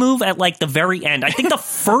wrestling move at like the very end. I think the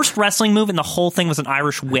first wrestling move in the whole thing was an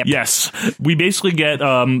Irish whip. Yes. We basically get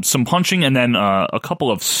some punching and then a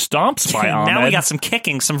couple of stomps by Ahmed. Now we got some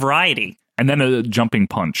kicking, some variety. And then a jumping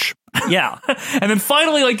punch. Yeah. And then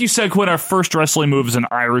finally, like you said, Quinn, our first wrestling move is an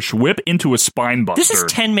Irish whip into a spine buster. This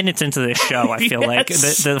is 10 minutes into this show, I feel like,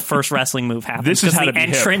 the first wrestling move happens. This is how the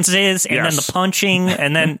entrance is, and then the punching,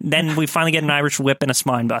 and then we finally get an Irish whip and a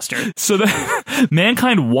spine buster. So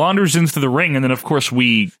Mankind wanders into the ring, and then, of course,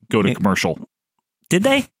 we go to commercial. Did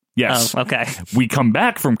they? Yes. Oh, okay. We come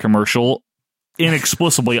back from commercial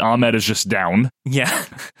inexplicably, Ahmed is just down. Yeah.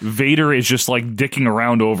 Vader is just like dicking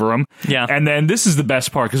around over him. Yeah. And then this is the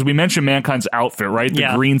best part because we mentioned Mankind's outfit, right?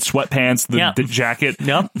 The green sweatpants, the jacket.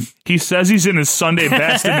 Yep. He says he's in his Sunday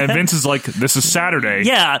best, and then Vince is like, this is Saturday.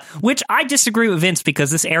 Yeah, which I disagree with Vince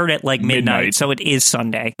because this aired at like midnight, so it is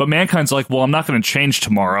Sunday. But Mankind's like, well, I'm not going to change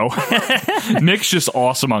tomorrow. Mick's just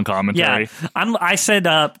awesome on commentary. Yeah, I said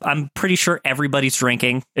I'm pretty sure everybody's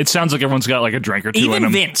drinking. It sounds like everyone's got like a drink or two even in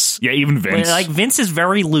them. Vince. Yeah, even Vince. Like Vince is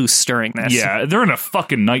very loose during this. Yeah, they're in a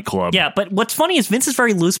fucking nightclub. Yeah, but what's funny is Vince is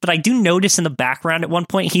very loose, but I do notice in the background at one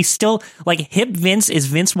point he's still like hip Vince is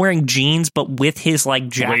Vince wearing jeans but with his like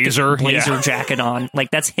blazer jacket on.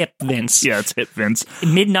 Like that's hip Vince. Yeah, it's hip Vince.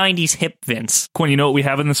 Mid-90s hip Vince. Quinn, you know what we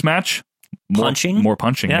have in this match? More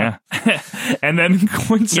punching, yeah. And then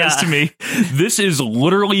Quinn says to me, this is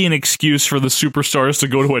literally an excuse for the superstars to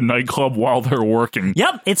go to a nightclub while they're working.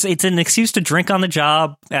 Yep, it's an excuse to drink on the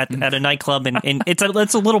job at a nightclub, and it's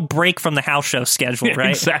a little break from the house show schedule, right?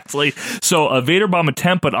 Exactly. So Vader bomb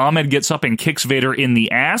attempt, but Ahmed gets up and kicks Vader in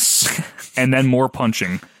the ass, and then more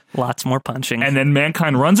punching. Lots more punching. And then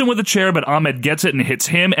Mankind runs in with a chair, but Ahmed gets it and hits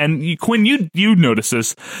him. And Quinn, you notice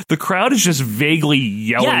this. The crowd is just vaguely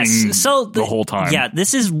yelling the whole time. Yeah,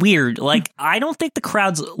 this is weird. Like, I don't think the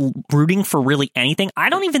crowd's rooting for really anything. I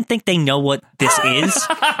don't even think they know what this is.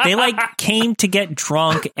 They, like, came to get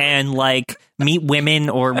drunk and, like, meet women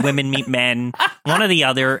or women meet men, one or the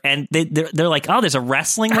other, and they're like, oh, there's a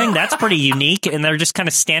wrestling ring? That's pretty unique. And they're just kind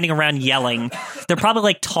of standing around yelling. They're probably,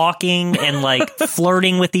 like, talking and, like,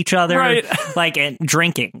 flirting with each other, right, like, and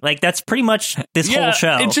drinking. Like, that's pretty much this whole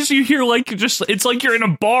show. It's just, you hear, like, it's like you're in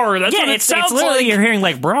a bar. That's what it sounds like. You're hearing,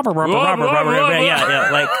 like, like,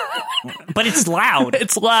 but it's loud.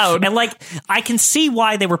 It's loud. And, like, I can see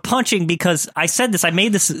why they were punching because I said this, I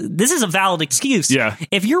made this is a valid excuse. Yeah.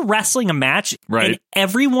 If you're wrestling a match right, and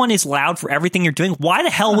everyone is loud for everything you're doing, why the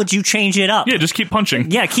hell would you change it up? Yeah, just keep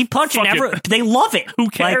punching. Yeah, keep punching. They love it. Who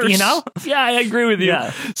cares? Like, you know? Yeah, I agree with you.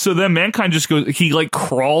 Yeah. So then Mankind just goes, he like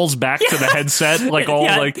crawls back to the headset, like all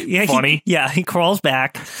funny. He crawls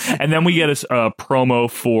back. And then we get a promo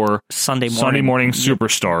for Sunday morning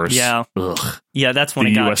Superstars. Yeah. Ugh. Yeah, that's when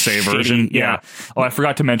the it got USA shitty. version. Yeah. Oh, I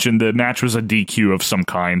forgot to mention the match was a DQ of some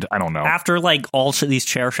kind. I don't know. After like all these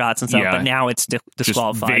chair shots and stuff, but now it's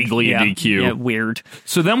disqualified. Just vaguely a DQ. Yeah, weird.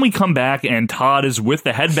 So then we come back and Todd is with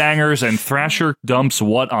the headbangers and Thrasher dumps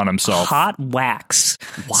what on himself? Hot wax.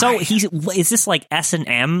 Why? So is this like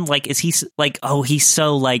S&M? Like, is he like, oh, he's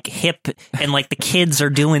so like hip and like the kids are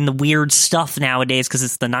doing the weird stuff nowadays because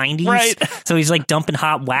it's the 90s. Right. So he's like dumping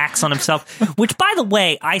hot wax on himself, which by the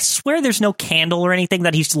way, I swear there's no candle or anything,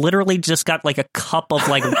 that he's literally just got like a cup of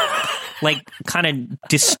like kind of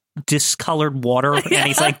discolored water, and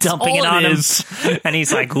he's like dumping it on him, and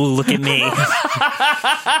he's like, "Ooh, look at me."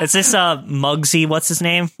 Is this Muggsy? What's his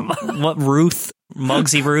name? What Ruth?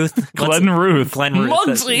 Muggsy Ruth? Glenn Ruth.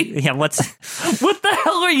 Muggsy. Yeah. What the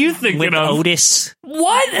hell are you thinking with of? Otis?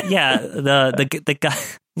 What? Yeah. The guy.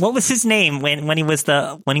 What was his name when he was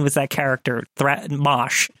that character?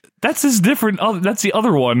 Mosh. That's his different. Oh, that's the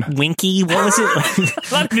other one. Winky. What was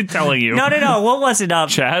it? I'm not telling you. No. What was it?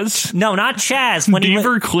 Chaz? No, not Chaz.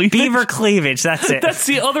 Beaver Cleavage. Beaver Cleavage. That's it. That's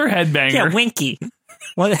the other headbanger. Yeah, Winky.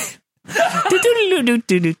 What? Remember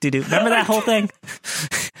that whole thing?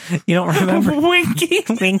 You don't remember?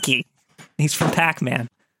 Winky. He's from Pac-Man.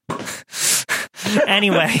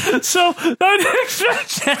 Anyway, so next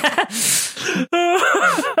match.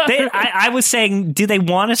 I was saying, do they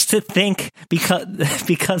want us to think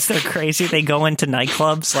because they're crazy they go into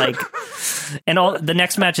nightclubs like, and all the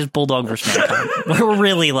next match is Bulldog versus Mankind. We're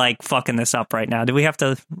really like fucking this up right now. Do we have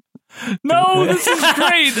to? No, this is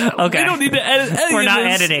great. Okay, we don't need to edit. We're not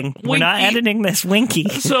editing. Winky. We're not editing this. Winky.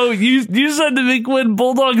 So you said to me, Quinn,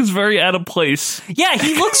 Bulldog is very out of place. Yeah,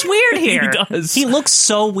 he looks weird here. He does. He looks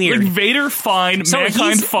so weird. Like Vader fine, so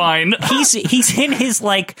Mankind fine. He's in his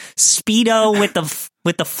like Speedo with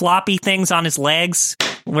the floppy things on his legs,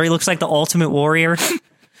 where he looks like the Ultimate Warrior.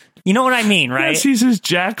 You know what I mean, right? Yes, he's his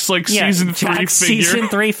Jack's season 3 figure. Season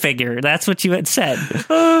 3 figure. That's what you had said.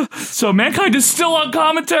 So Mankind is still on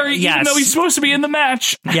commentary, even though he's supposed to be in the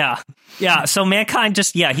match. Yeah. So Mankind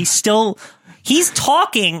he's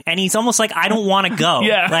talking and he's almost like, I don't want to go.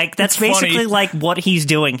 Yeah. Like, that's basically funny. like what he's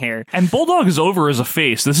doing here. And Bulldog is over as a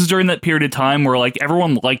face. This is during that period of time where like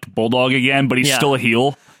everyone liked Bulldog again, but he's still a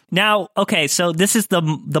heel. Now, okay, so this is the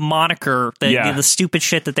moniker, the stupid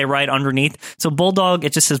shit that they write underneath. So Bulldog,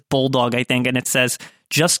 it just says Bulldog, I think, and it says,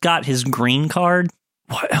 just got his green card.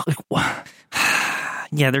 What?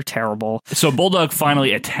 Yeah, they're terrible. So Bulldog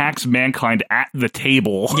finally attacks Mankind at the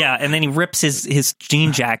table. Yeah, and then he rips his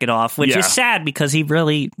jean jacket off, which is sad because he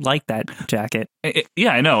really liked that jacket.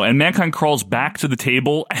 Yeah, I know. And Mankind crawls back to the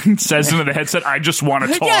table and says into the headset, I just want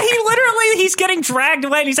to talk. Yeah, he's getting dragged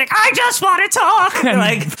away and he's like, I just want to talk. And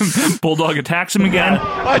like Bulldog attacks him again.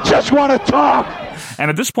 I just want to talk. And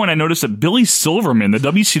at this point, I noticed that Billy Silverman, the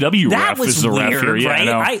WCW ref, is the ref here. Yeah, right? I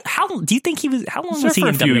know. How long was he for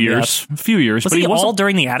in a few WWF? years? A few years. Was but he wasn't all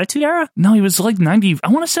during the Attitude Era? No, he was like 90. I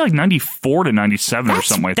want to say like 94 to 97 or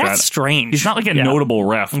something like that. That's strange. He's not like a notable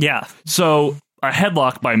ref. Yeah. So a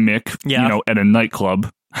headlock by Mick, at a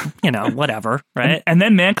nightclub. Whatever, right? And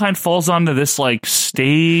then Mankind falls onto this like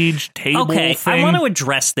stage table thing. I want to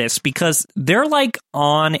address this because they're like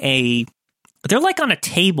on a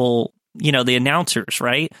table, the announcers,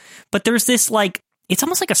 right? But there's this like, it's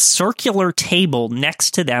almost like a circular table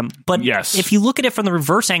next to them. But if you look at it from the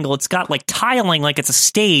reverse angle, it's got like tiling, like it's a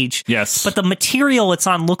stage. Yes. But the material it's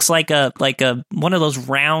on looks like a one of those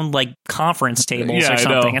round like conference tables or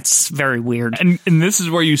something. It's very weird. And this is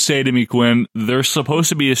where you say to me, Quinn, there's supposed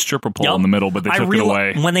to be a stripper pole in the middle, but they took it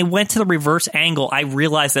away. When they went to the reverse angle, I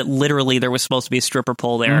realized that literally there was supposed to be a stripper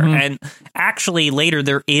pole there. Mm-hmm. And actually later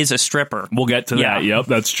there is a stripper. We'll get to that. Yep,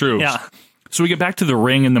 that's true. Yeah. So we get back to the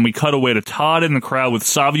ring, and then we cut away to Todd in the crowd with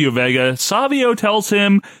Savio Vega. Savio tells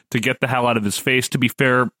him to get the hell out of his face. To be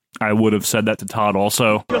fair, I would have said that to Todd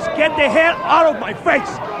also. Just get the hell out of my face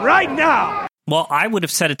right now! Well, I would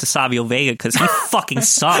have said it to Savio Vega because he fucking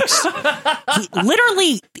sucks.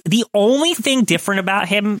 Literally, the only thing different about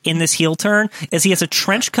him in this heel turn is he has a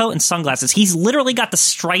trench coat and sunglasses. He's literally got the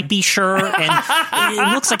stripy shirt, and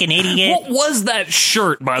it looks like an idiot. What was that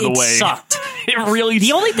shirt, by the way? It sucked. It really.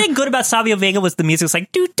 The only thing good about Savio Vega was the music. It's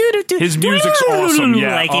like do. His music's awesome.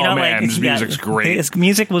 Yeah. Like, his music's great. His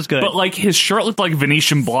music was good. But like his shirt looked like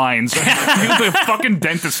Venetian blinds. He was like a fucking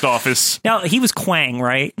dentist office. No, he was Quang,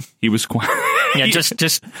 right? He was Quang. Yeah,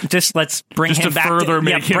 just let's bring him back.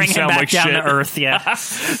 Make him sound back like down shit. to earth. Yeah.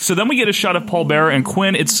 So then we get a shot of Paul Bearer and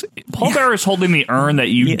Quinn. Paul Bearer is holding the urn that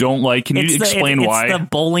you don't like. Can you explain why? It's the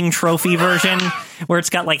bowling trophy version where it's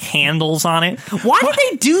got like handles on it. Why did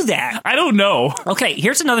they do that? I don't know. Okay,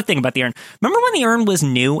 here's another thing about the urn. Remember when the urn was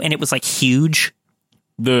new and it was like huge?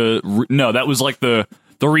 No, that was like the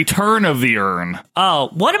return of the urn. Oh,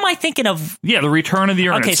 what am I thinking of? Yeah, the return of the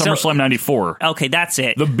urn at SummerSlam 94. Okay, that's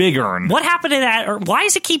it. The big urn. What happened to that? Or why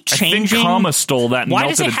does it keep changing? I think Kama stole that and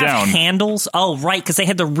melted it down. Why does it have handles? Oh, right, because they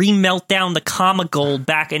had to remelt down the Kama gold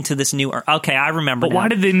back into this new urn. Okay, I remember. But why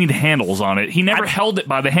did they need handles on it? He never held it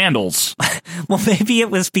by the handles. Well, maybe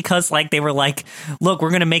it was because like they were like, look, we're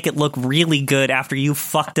going to make it look really good after you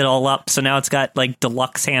fucked it all up. So now it's got like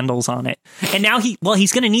deluxe handles on it. And now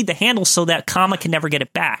he's going to need the handles so that Kama can never get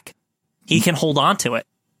it back. He can hold on to it.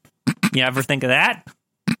 You ever think of that?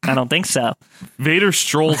 I don't think so. Vader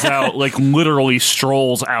strolls out, like literally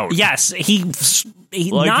strolls out. Yes,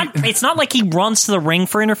 it's not like he runs to the ring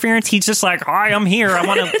for interference. He's just like, hi, I'm here. I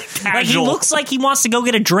want to. Like, he looks like he wants to go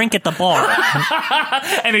get a drink at the bar.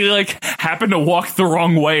 And he like happened to walk the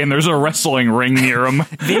wrong way, and there's a wrestling ring near him.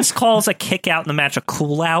 Vince calls a kick out in the match a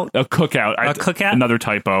cool out. A cookout. Cookout? Another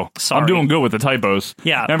typo. Sorry. I'm doing good with the typos.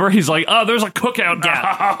 Yeah. Remember, he's like, oh, there's a cookout.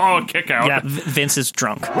 Yeah. Oh, kick out. Yeah, Vince is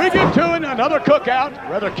drunk. We get to another cookout,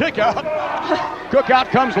 rather kick out.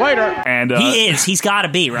 Cookout comes later. And he's got to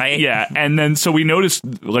be, right? Yeah, and then so we noticed,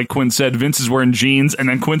 like Quinn said, Vince is wearing jeans, and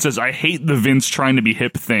then Quinn says, I hate the Vince trying to be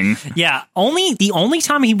hip thing. Yeah, the only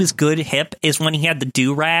time he was good hip is when he had the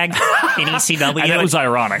do-rag in ECW. And that was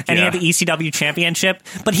ironic. And he had the ECW championship,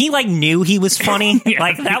 but he like knew he was funny. Yeah.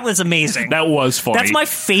 Like, that was amazing. That was funny. That's my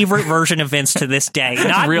favorite version of Vince to this day.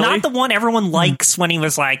 Not the one everyone likes when he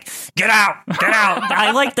was like, get out.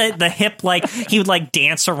 I like the hip, like, he would like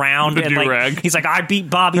dance around the and do-rag. Like, he's like, I beat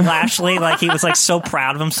Bobby Lashley. Like, he was like so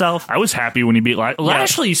proud of himself. I was happy when he beat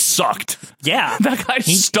Lashley. Sucked. Yeah. That guy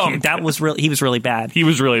stunk. He was really bad. He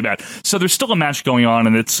was really bad. So there's still a match going on,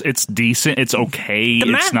 and it's decent. It's okay.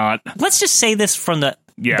 It's not. Let's just say this from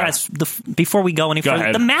before we go any further.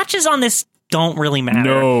 Ahead. The matches on this don't really matter.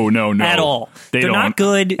 No. At all. They're don't. Not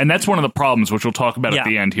good. And that's one of the problems, which we'll talk about at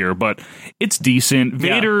the end here, but it's decent.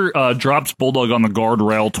 Vader drops Bulldog on the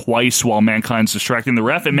guardrail twice while Mankind's distracting the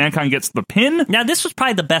ref, and Mankind gets the pin. Now, this was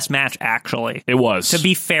probably the best match, actually. It was. To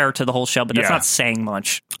be fair to the whole show, but that's not saying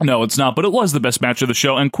much. No, it's not, but it was the best match of the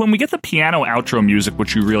show. And Quinn, we get the piano outro music,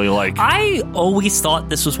 which you really like. I always thought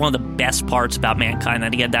this was one of the best parts about Mankind,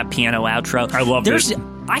 that he had that piano outro. I loved it.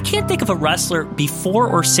 I can't think of a wrestler before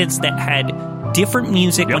or since that had different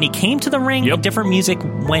music when he came to the ring and different music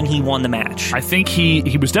when he won the match. I think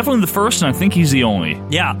he was definitely the first, and I think he's the only.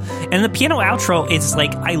 Yeah. And the piano outro is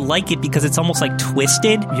like, I like it because it's almost like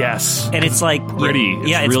twisted. Yes. And it's like pretty.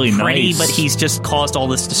 Yeah, it's really pretty, nice. but he's just caused all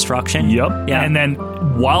this destruction. Yep. Yeah. And then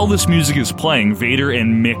while this music is playing, Vader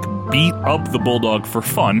and Mick beat up the Bulldog for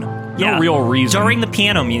fun. No real reason. During the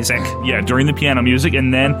piano music. Yeah, during the piano music.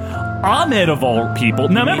 And then Ahmed, of all people.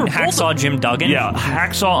 Now remember, Hacksaw Jim Duggan? Yeah,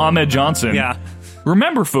 Hacksaw Ahmed Johnson. Yeah.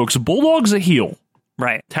 Remember, folks, Bulldog's a heel.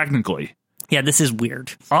 Right. Technically. Yeah, this is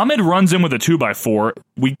weird. Ahmed runs in with a 2x4.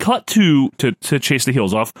 We cut to chase the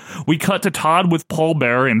heels off. We cut to Todd with Paul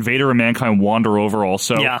Bearer, and Vader and Mankind wander over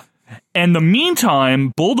also. Yeah. And the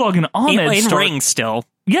meantime, Bulldog and Ahmed in ring still.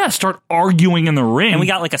 Yeah, start arguing in the ring. And we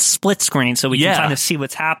got like a split screen so we can kind of see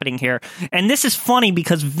what's happening here. And this is funny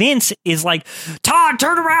because Vince is like, Todd,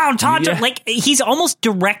 turn around, Todd. Like, he's almost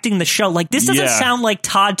directing the show. Like, this doesn't sound like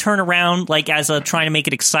Todd turn around, like, as a trying to make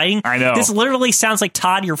it exciting. I know. This literally sounds like,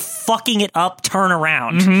 Todd, you're fucking it up, turn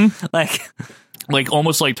around. Mm-hmm. Like,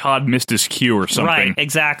 almost like Todd missed his cue or something. Right,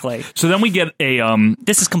 exactly. So then we get a...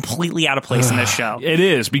 this is completely out of place in this show. It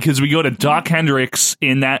is, because we go to Doc Hendricks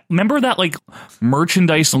in that... Remember that, like,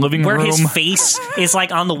 merchandise living where room? Where his face is,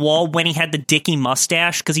 like, on the wall when he had the Dickie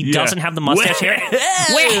mustache, because he doesn't have the mustache here.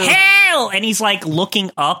 Where hell? And he's, like,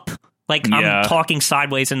 looking up. Like, I'm talking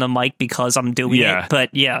sideways in the mic because I'm doing it, but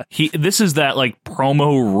this is that, like,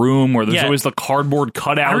 promo room where there's always the cardboard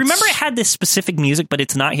cutouts. I remember it had this specific music, but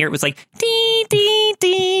it's not here. It was like, dee, dee,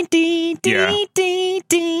 dee, dee, dee, dee,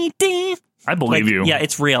 dee, dee. I believe you. Yeah,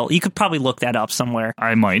 it's real. You could probably look that up somewhere.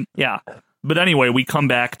 I might. Yeah. But anyway, we come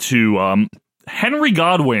back to Henry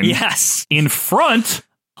Godwinn. Yes. In front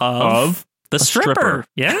of the stripper.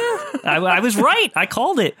 Yeah. I was right. I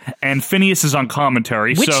called it. And Phineas is on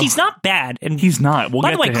commentary. Which he's not bad. And he's not. We'll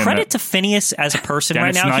by get the way, to him. credit to Phineas as a person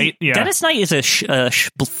Dennis right now. Knight, Dennis Knight is a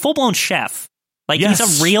full-blown chef. Like,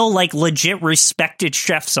 he's a real, like, legit respected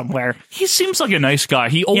chef somewhere. He seems like a nice guy.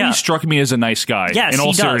 He always struck me as a nice guy. Yes, in all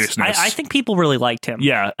he does. seriousness. I think people really liked him.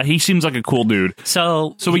 Yeah, he seems like a cool dude.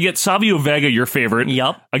 So we get Savio Vega, your favorite,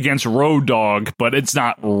 against Road Dogg, but it's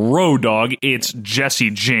not Road Dogg, it's Jesse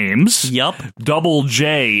James. Yep. Double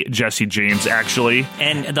J Jesse James, actually.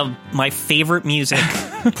 And my favorite music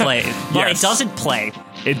played. Well, it doesn't play.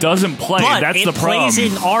 It doesn't play. But That's the problem. It plays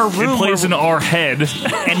in our room. It plays in our head.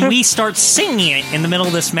 And we start singing it in the middle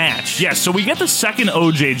of this match. Yeah, so we get the second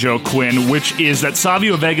OJ joke, Quinn, which is that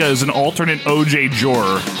Savio Vega is an alternate OJ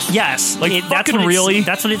juror. Yes. Like, fucking really?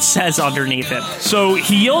 That's what it says underneath it. So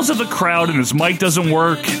he yells at the crowd and his mic doesn't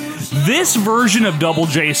work. This version of Double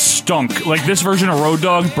J stunk. Like, this version of Road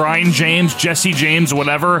Dogg, Brian James, Jesse James,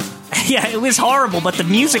 whatever. Yeah, it was horrible, but the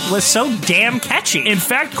music was so damn catchy. In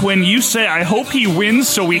fact, Quinn, you say, I hope he wins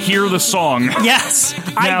so we hear the song. Yes.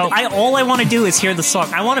 Now, all I want to do is hear the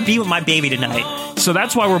song. I want to be with my baby tonight. So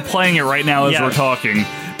that's why we're playing it right now as we're talking.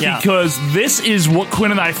 Yeah. Because this is what Quinn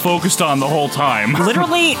and I focused on the whole time.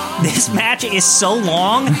 Literally, this match is so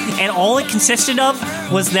long, and all it consisted of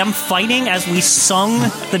was them fighting as we sung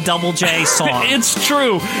the Double J song. It's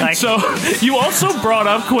true. So you also brought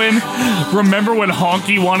up, Quinn, remember when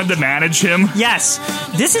Honky wanted to manage him? Yes.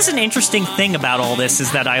 This is an interesting thing about all this,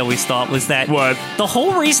 is that I always thought was that what? The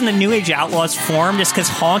whole reason the New Age Outlaws formed is because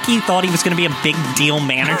Honky thought he was going to be a big deal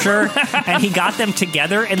manager, and he got them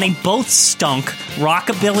together, and they both stunk.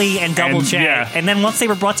 Rockabilly and Double J. Yeah. And then once they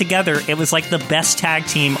were brought together, it was like the best tag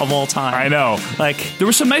team of all time. I know. Like, there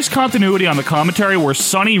was some nice continuity on the commentary where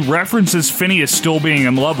Sonny references Phineas still being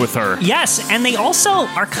in love with her. Yes, and they also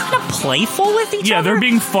are kind of playful with each other. Yeah, they're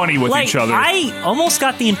being funny with each other. I almost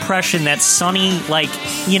got the impression that Sonny, like,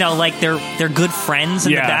 you know, like they're good friends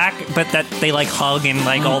in the back, but that they like hug and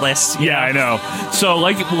like all this. Yeah, I know. So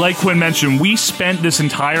like Quinn mentioned, we spent this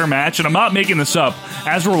entire match, and I'm not making this up.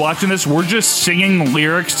 As we're watching this, we're just singing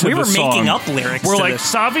lyrics to the song. We were making up lyrics. We're like,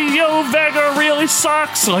 Savio Vega really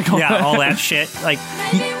sucks. Like, all that shit. Like,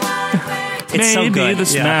 it's maybe so good.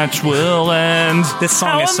 This match will end. This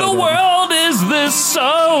song is so good. How in the world is this so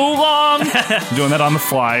long? Doing that on the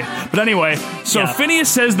fly. But anyway, so Phineas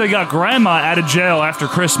says they got Grandma out of jail after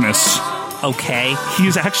Christmas. Okay.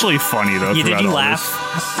 He's actually funny, though. Did you laugh?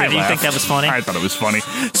 Did you think that was funny? I thought it was funny.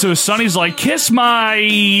 So Sonny's like, kiss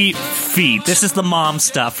my feet. This is the mom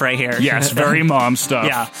stuff right here. Yes, very mom stuff.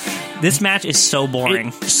 Yeah. This match is so boring.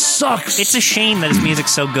 It sucks. It's a shame that his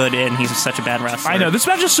music's so good and he's such a bad wrestler. I know. This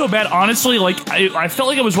match is so bad. Honestly, like, I felt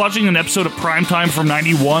like I was watching an episode of Primetime from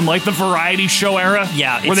 91, like the variety show era.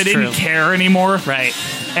 Yeah, where they didn't care anymore. Right.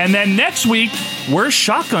 And then next week, where's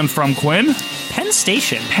Shotgun from, Quinn? Penn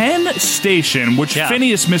Station. Penn Station, which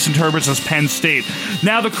Phineas misinterprets as Penn State.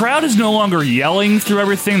 Now, the crowd is no longer yelling through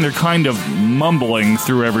everything. They're kind of mumbling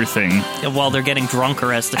through everything. Well, they're getting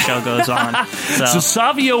drunker as the show goes on. So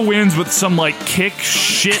Savio wins with some, kick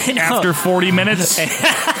shit after 40 minutes.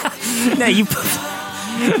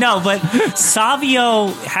 No, but Savio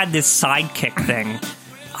had this sidekick thing.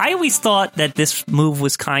 I always thought that this move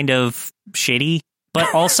was kind of shitty.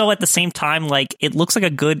 But also at the same time, it looks like a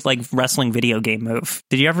good wrestling video game move.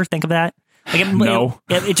 Did you ever think of that? No.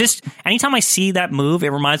 It just, anytime I see that move, it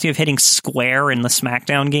reminds me of hitting square in the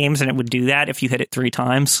SmackDown games, and it would do that if you hit it 3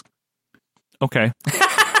 times. Okay.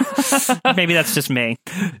 Maybe that's just me.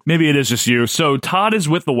 Maybe it is just you. So Todd is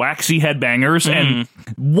with the Waxy Headbangers, and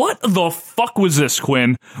what the fuck was this,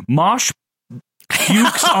 Quinn? Mosh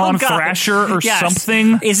pukes on Thrasher or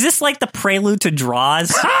something? Is this the prelude to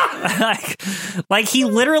Draws? He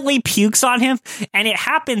literally pukes on him, and it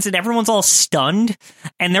happens, and everyone's all stunned,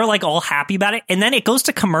 and they're all happy about it, and then it goes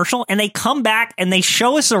to commercial, and they come back, and they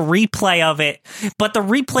show us a replay of it, but the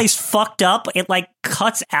replay's fucked up. It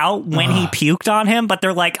cuts out when he puked on him, but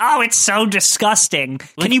they're oh, it's so disgusting.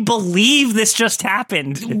 Can you believe this just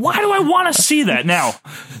happened? Why do I want to see that? Now,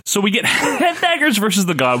 so we get Headbangers versus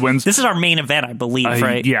the Godwins. This is our main event, I believe,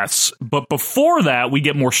 right? Yes, but before that, we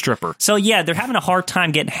get more stripper. So yeah, they're having a hard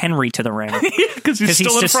time getting Henry to the ring. Because he's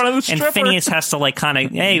still in front of the stripper. And Phineas has to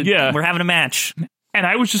we're having a match. And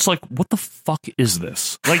I was just what the fuck is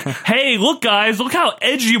this? Hey, look, guys, look how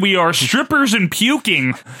edgy we are. Strippers and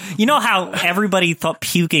puking. You know how everybody thought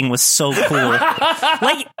puking was so cool?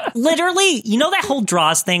 Literally, you know that whole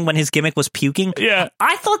Draws thing when his gimmick was puking? Yeah.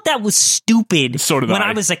 I thought that was stupid when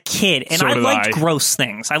I was a kid. And I liked gross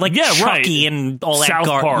things. I liked Chucky and all South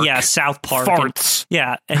that Park. Yeah, South Park. Farts.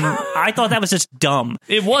 And I thought that was just dumb.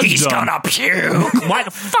 It was He's dumb. gonna puke. Why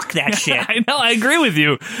the fuck that shit? I know, I agree with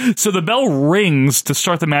you. So the bell rings to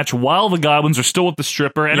start the match while the Goblins are still with the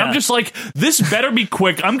stripper, and I'm just this better be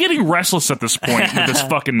quick. I'm getting restless at this point with this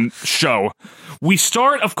fucking show. We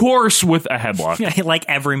start, of course, with a headlock. Like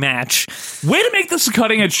every match. Way to make this a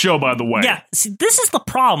cutting-edge show, by the way. Yeah, see, this is the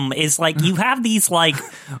problem, is you have these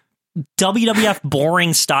WWF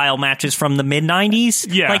boring style matches from the mid-90s.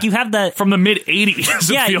 Yeah. You have the... From the mid-80s,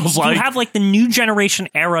 it feels like. You have the new generation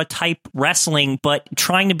era type wrestling, but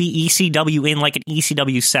trying to be ECW in an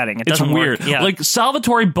ECW setting. It doesn't weird. work. Yeah.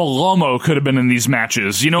 Salvatore Bellomo could have been in these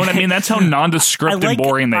matches. You know what I mean? That's how nondescript and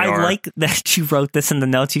boring they are. I like that you wrote this in the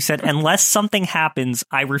notes. You said, unless something happens,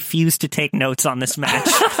 I refuse to take notes on this match.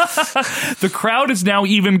 The crowd is now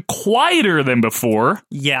even quieter than before.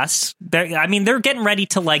 Yes. They're getting ready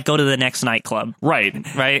to go to the next nightclub. Right.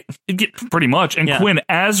 Pretty much. And Yeah. Quinn,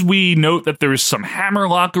 as we note that there's some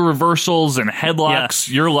hammerlocker reversals and headlocks,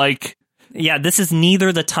 you're yeah, this is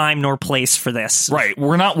neither the time nor place for this. Right.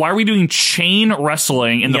 Why are we doing chain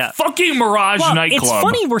wrestling in the fucking Mirage nightclub? It's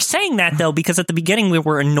funny we're saying that, though, because at the beginning we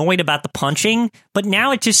were annoyed about the punching, but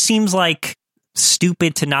now it just seems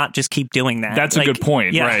stupid to not just keep doing that. That's a good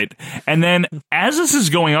point, right? And then, as this is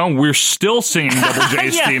going on, we're still singing Double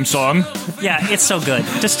J's theme song. Yeah, it's so good.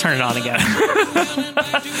 Just turn it on again.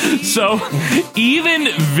 So, even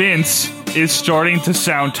Vince is starting to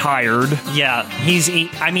sound tired. Yeah, he's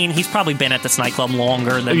probably been at this nightclub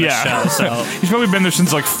longer than the show, so... He's probably been there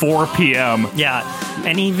since 4 p.m. Yeah,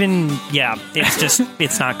 and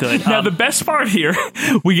it's not good. Now, the best part here,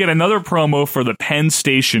 we get another promo for the Penn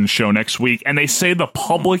Station show next week, and they say the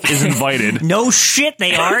public is invited. No shit,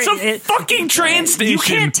 they are. It's a fucking train station. You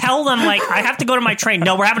can't tell them, I have to go to my train.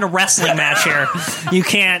 No, we're having a wrestling match here. You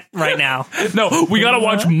can't right now. No, we gotta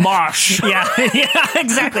watch Mosh. Yeah,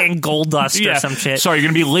 exactly, and Goldust or some shit. Sorry, you're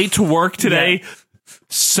gonna be late to work today. Yeah.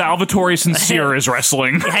 Salvatore Sincere is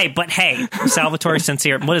wrestling. Hey, Salvatore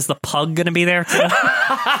Sincere. What is the pug going to be there too?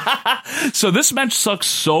 So this match sucks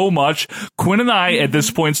so much. Quinn and I, at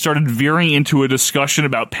this point, started veering into a discussion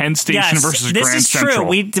about Penn Station versus Grand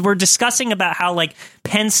Central. This is true. We're discussing about how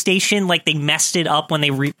Penn Station, they messed it up when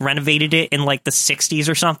they renovated it in the 60s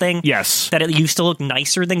or something. Yes, that it used to look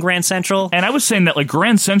nicer than Grand Central. And I was saying that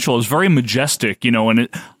Grand Central is very majestic, and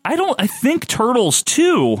I think Turtles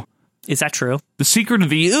too. Is that true? The Secret of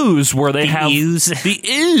the Ooze, where they have the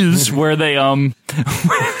ooze, where they the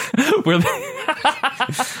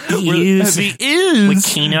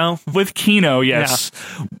ooze with Keno, yes,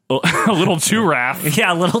 a little too Raph,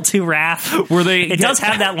 a little too Raph. Where they does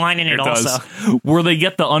have that line in it also, where they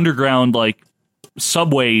get the underground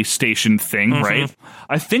subway station thing, right?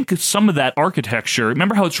 I think some of that architecture,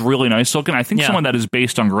 remember how it's really nice looking? I think some of that is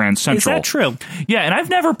based on Grand Central. Is that true? Yeah, and I've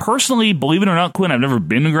never personally, believe it or not, Quinn, I've never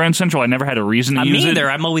been to Grand Central. I never had a reason to use it. Me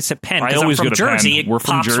either. I'm always at Penn. I always I'm go from to Jersey. Penn. We're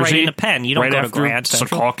from pops Jersey. Right into Penn. You don't right go to after Grand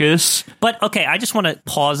Central. Secaucus. But, okay, I just want to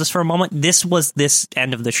pause this for a moment. This was this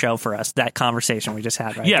end of the show for us, that conversation we just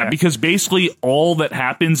had right there. Because basically all that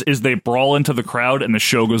happens is they brawl into the crowd and the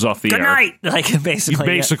show goes off the air. Good night! Like,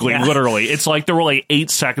 basically. Literally. It's like there were like 8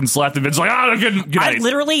 seconds left and it's like, good night. I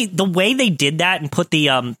literally, the way they did that and put the,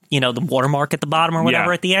 the watermark at the bottom or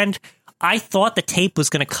whatever at the end, I thought the tape was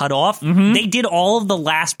going to cut off. They did all of the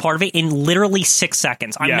last part of it in literally 6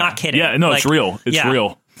 seconds. I'm not kidding. Yeah, no, it's real. It's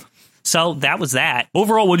real. So that was that.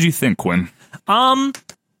 Overall, what did you think, Quinn?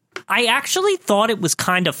 I actually thought it was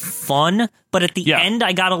kind of fun, but at the end,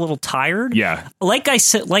 I got a little tired. Yeah. Like I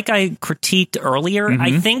said, like I critiqued earlier,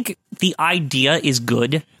 I think the idea is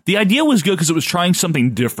good. The idea was good because it was trying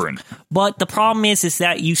something different. But the problem is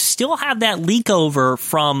that you still have that leak over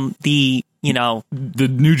from the, the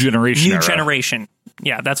new generation. New generation.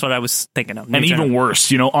 Yeah, that's what I was thinking of. And even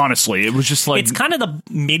worse, honestly, it was just like... It's kind of the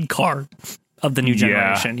mid-card of the new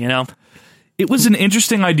generation, It was an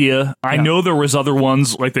interesting idea. I know there was other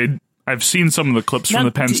ones, I've seen some of the clips from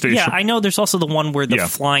the Penn Station. Yeah, I know there's also the one where the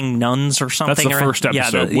flying nuns or something. That's the first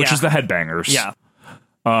episode, which is the Headbangers. Yeah.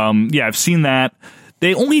 I've seen that.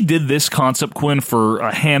 They only did this concept, Quinn, for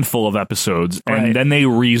a handful of episodes, and then they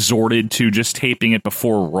resorted to just taping it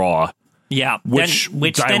before Raw. Yeah. Which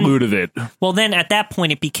diluted it. Well, then at that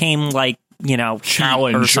point, it became like,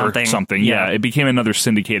 Challenge or something. Yeah, it became another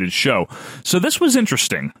syndicated show. So this was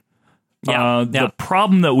interesting. The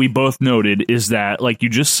problem that we both noted is that, like you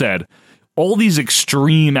just said, all these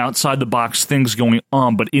extreme outside-the-box things going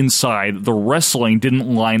on, but inside, the wrestling didn't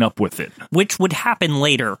line up with it. Which would happen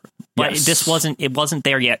later, but it wasn't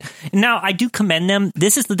there yet. Now, I do commend them.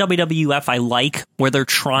 This is the WWF I like, where they're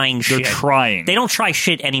trying shit. They're trying. They don't try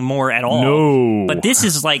shit anymore at all. No. But this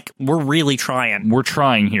is like, we're really trying. We're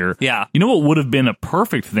trying here. Yeah. You know what would have been a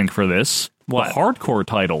perfect thing for this? What? The Hardcore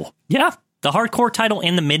title. Yeah. The Hardcore title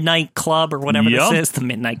in the Midnight Club or whatever this is. The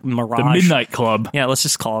Midnight Mirage. The Midnight Club. Yeah, let's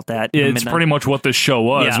just call it that. It's pretty much what this show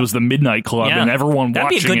was the Midnight Club, and everyone That'd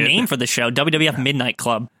watching it. That'd be a good name for the show, WWF Midnight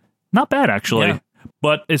Club. Not bad, actually. Yeah.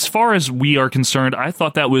 But as far as we are concerned, I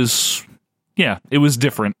thought that was... Yeah, it was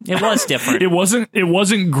different. It was different. It wasn't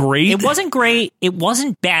great. It wasn't great. It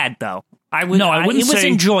wasn't bad, though. I wouldn't say... It was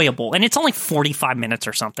enjoyable, and it's only 45 minutes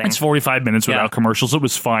or something. It's 45 minutes without commercials. It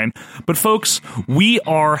was fine. But, folks, we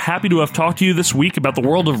are happy to have talked to you this week about the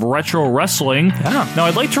world of retro wrestling. Yeah. Now,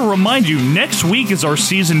 I'd like to remind you, next week is our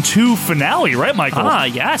Season 2 finale, right, Michael?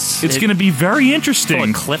 Yes. It's going to be very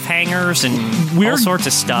interesting. Full of cliffhangers and all sorts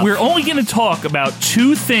of stuff. We're only going to talk about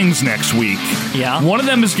 2 things next week. Yeah. One of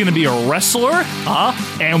them is going to be a wrestler,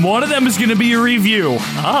 and one of them is going to be a review.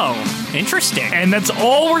 Oh, interesting. And that's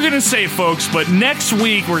all we're going to say, folks. But next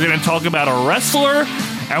week, we're going to talk about a wrestler,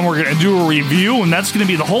 and we're going to do a review, and that's going to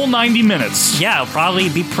be the whole 90 minutes. Yeah, it'll probably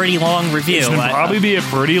be a pretty long review. It's going to probably be a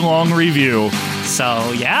pretty long review.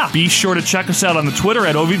 So, yeah. Be sure to check us out on the Twitter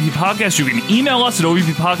at OVP Podcast. You can email us at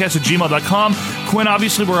ovppodcast@gmail.com. Quinn,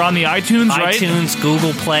 obviously, we're on the iTunes, right? iTunes,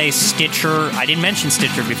 Google Play, Stitcher. I didn't mention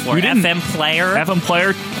Stitcher before. FM Player. FM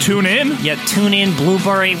Player, TuneIn. Yeah, TuneIn,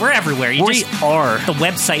 Blueberry. We're everywhere. We are. The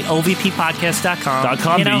website,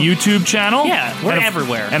 ovppodcast.com. The YouTube channel. Yeah, we're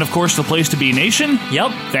everywhere. And, of course, the Place to Be Nation.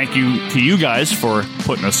 Yep. Thank you to you guys for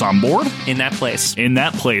putting us on board. In that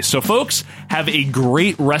place. So, folks, have a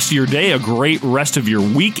great rest of your day, a great rest of your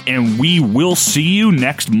week, and we will see you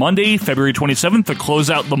next Monday, February 27th, to close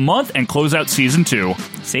out the month and close out Season 2.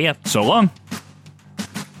 See ya. So long.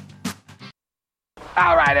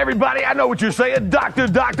 All right, everybody, I know what you're saying. Doctor,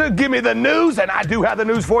 give me the news. And I do have the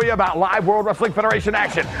news for you about live World Wrestling Federation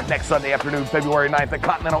action. Next Sunday afternoon, February 9th at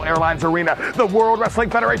Continental Airlines Arena, the World Wrestling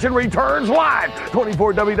Federation returns live.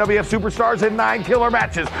 24 WWF superstars in 9 killer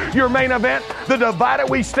matches. Your main event, the Divided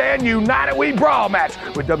We Stand, United We Brawl match,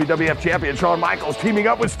 with WWF Champion Shawn Michaels teaming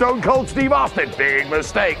up with Stone Cold Steve Austin. Big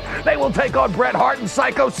mistake. They will take on Bret Hart and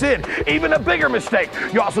Psycho Sid. Even a bigger mistake.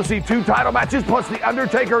 You also see 2 title matches, plus The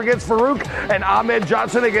Undertaker against Farouk and Ahmed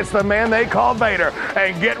Johnson against the man they call Vader.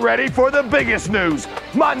 And get ready for the biggest news.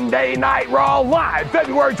 Monday Night Raw live,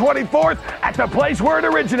 February 24th at the place where it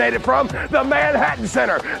originated from, the Manhattan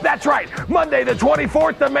Center. That's right, Monday the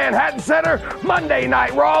 24th, the Manhattan Center, Monday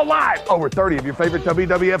Night Raw live. Over 30 of your favorite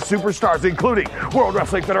WWF superstars, including World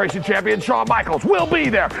Wrestling Federation champion Shawn Michaels, will be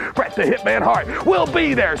there. Bret the Hitman Hart will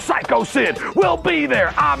be there. Psycho Sid will be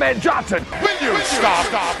there. Ahmed Johnson. Will you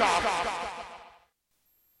stop?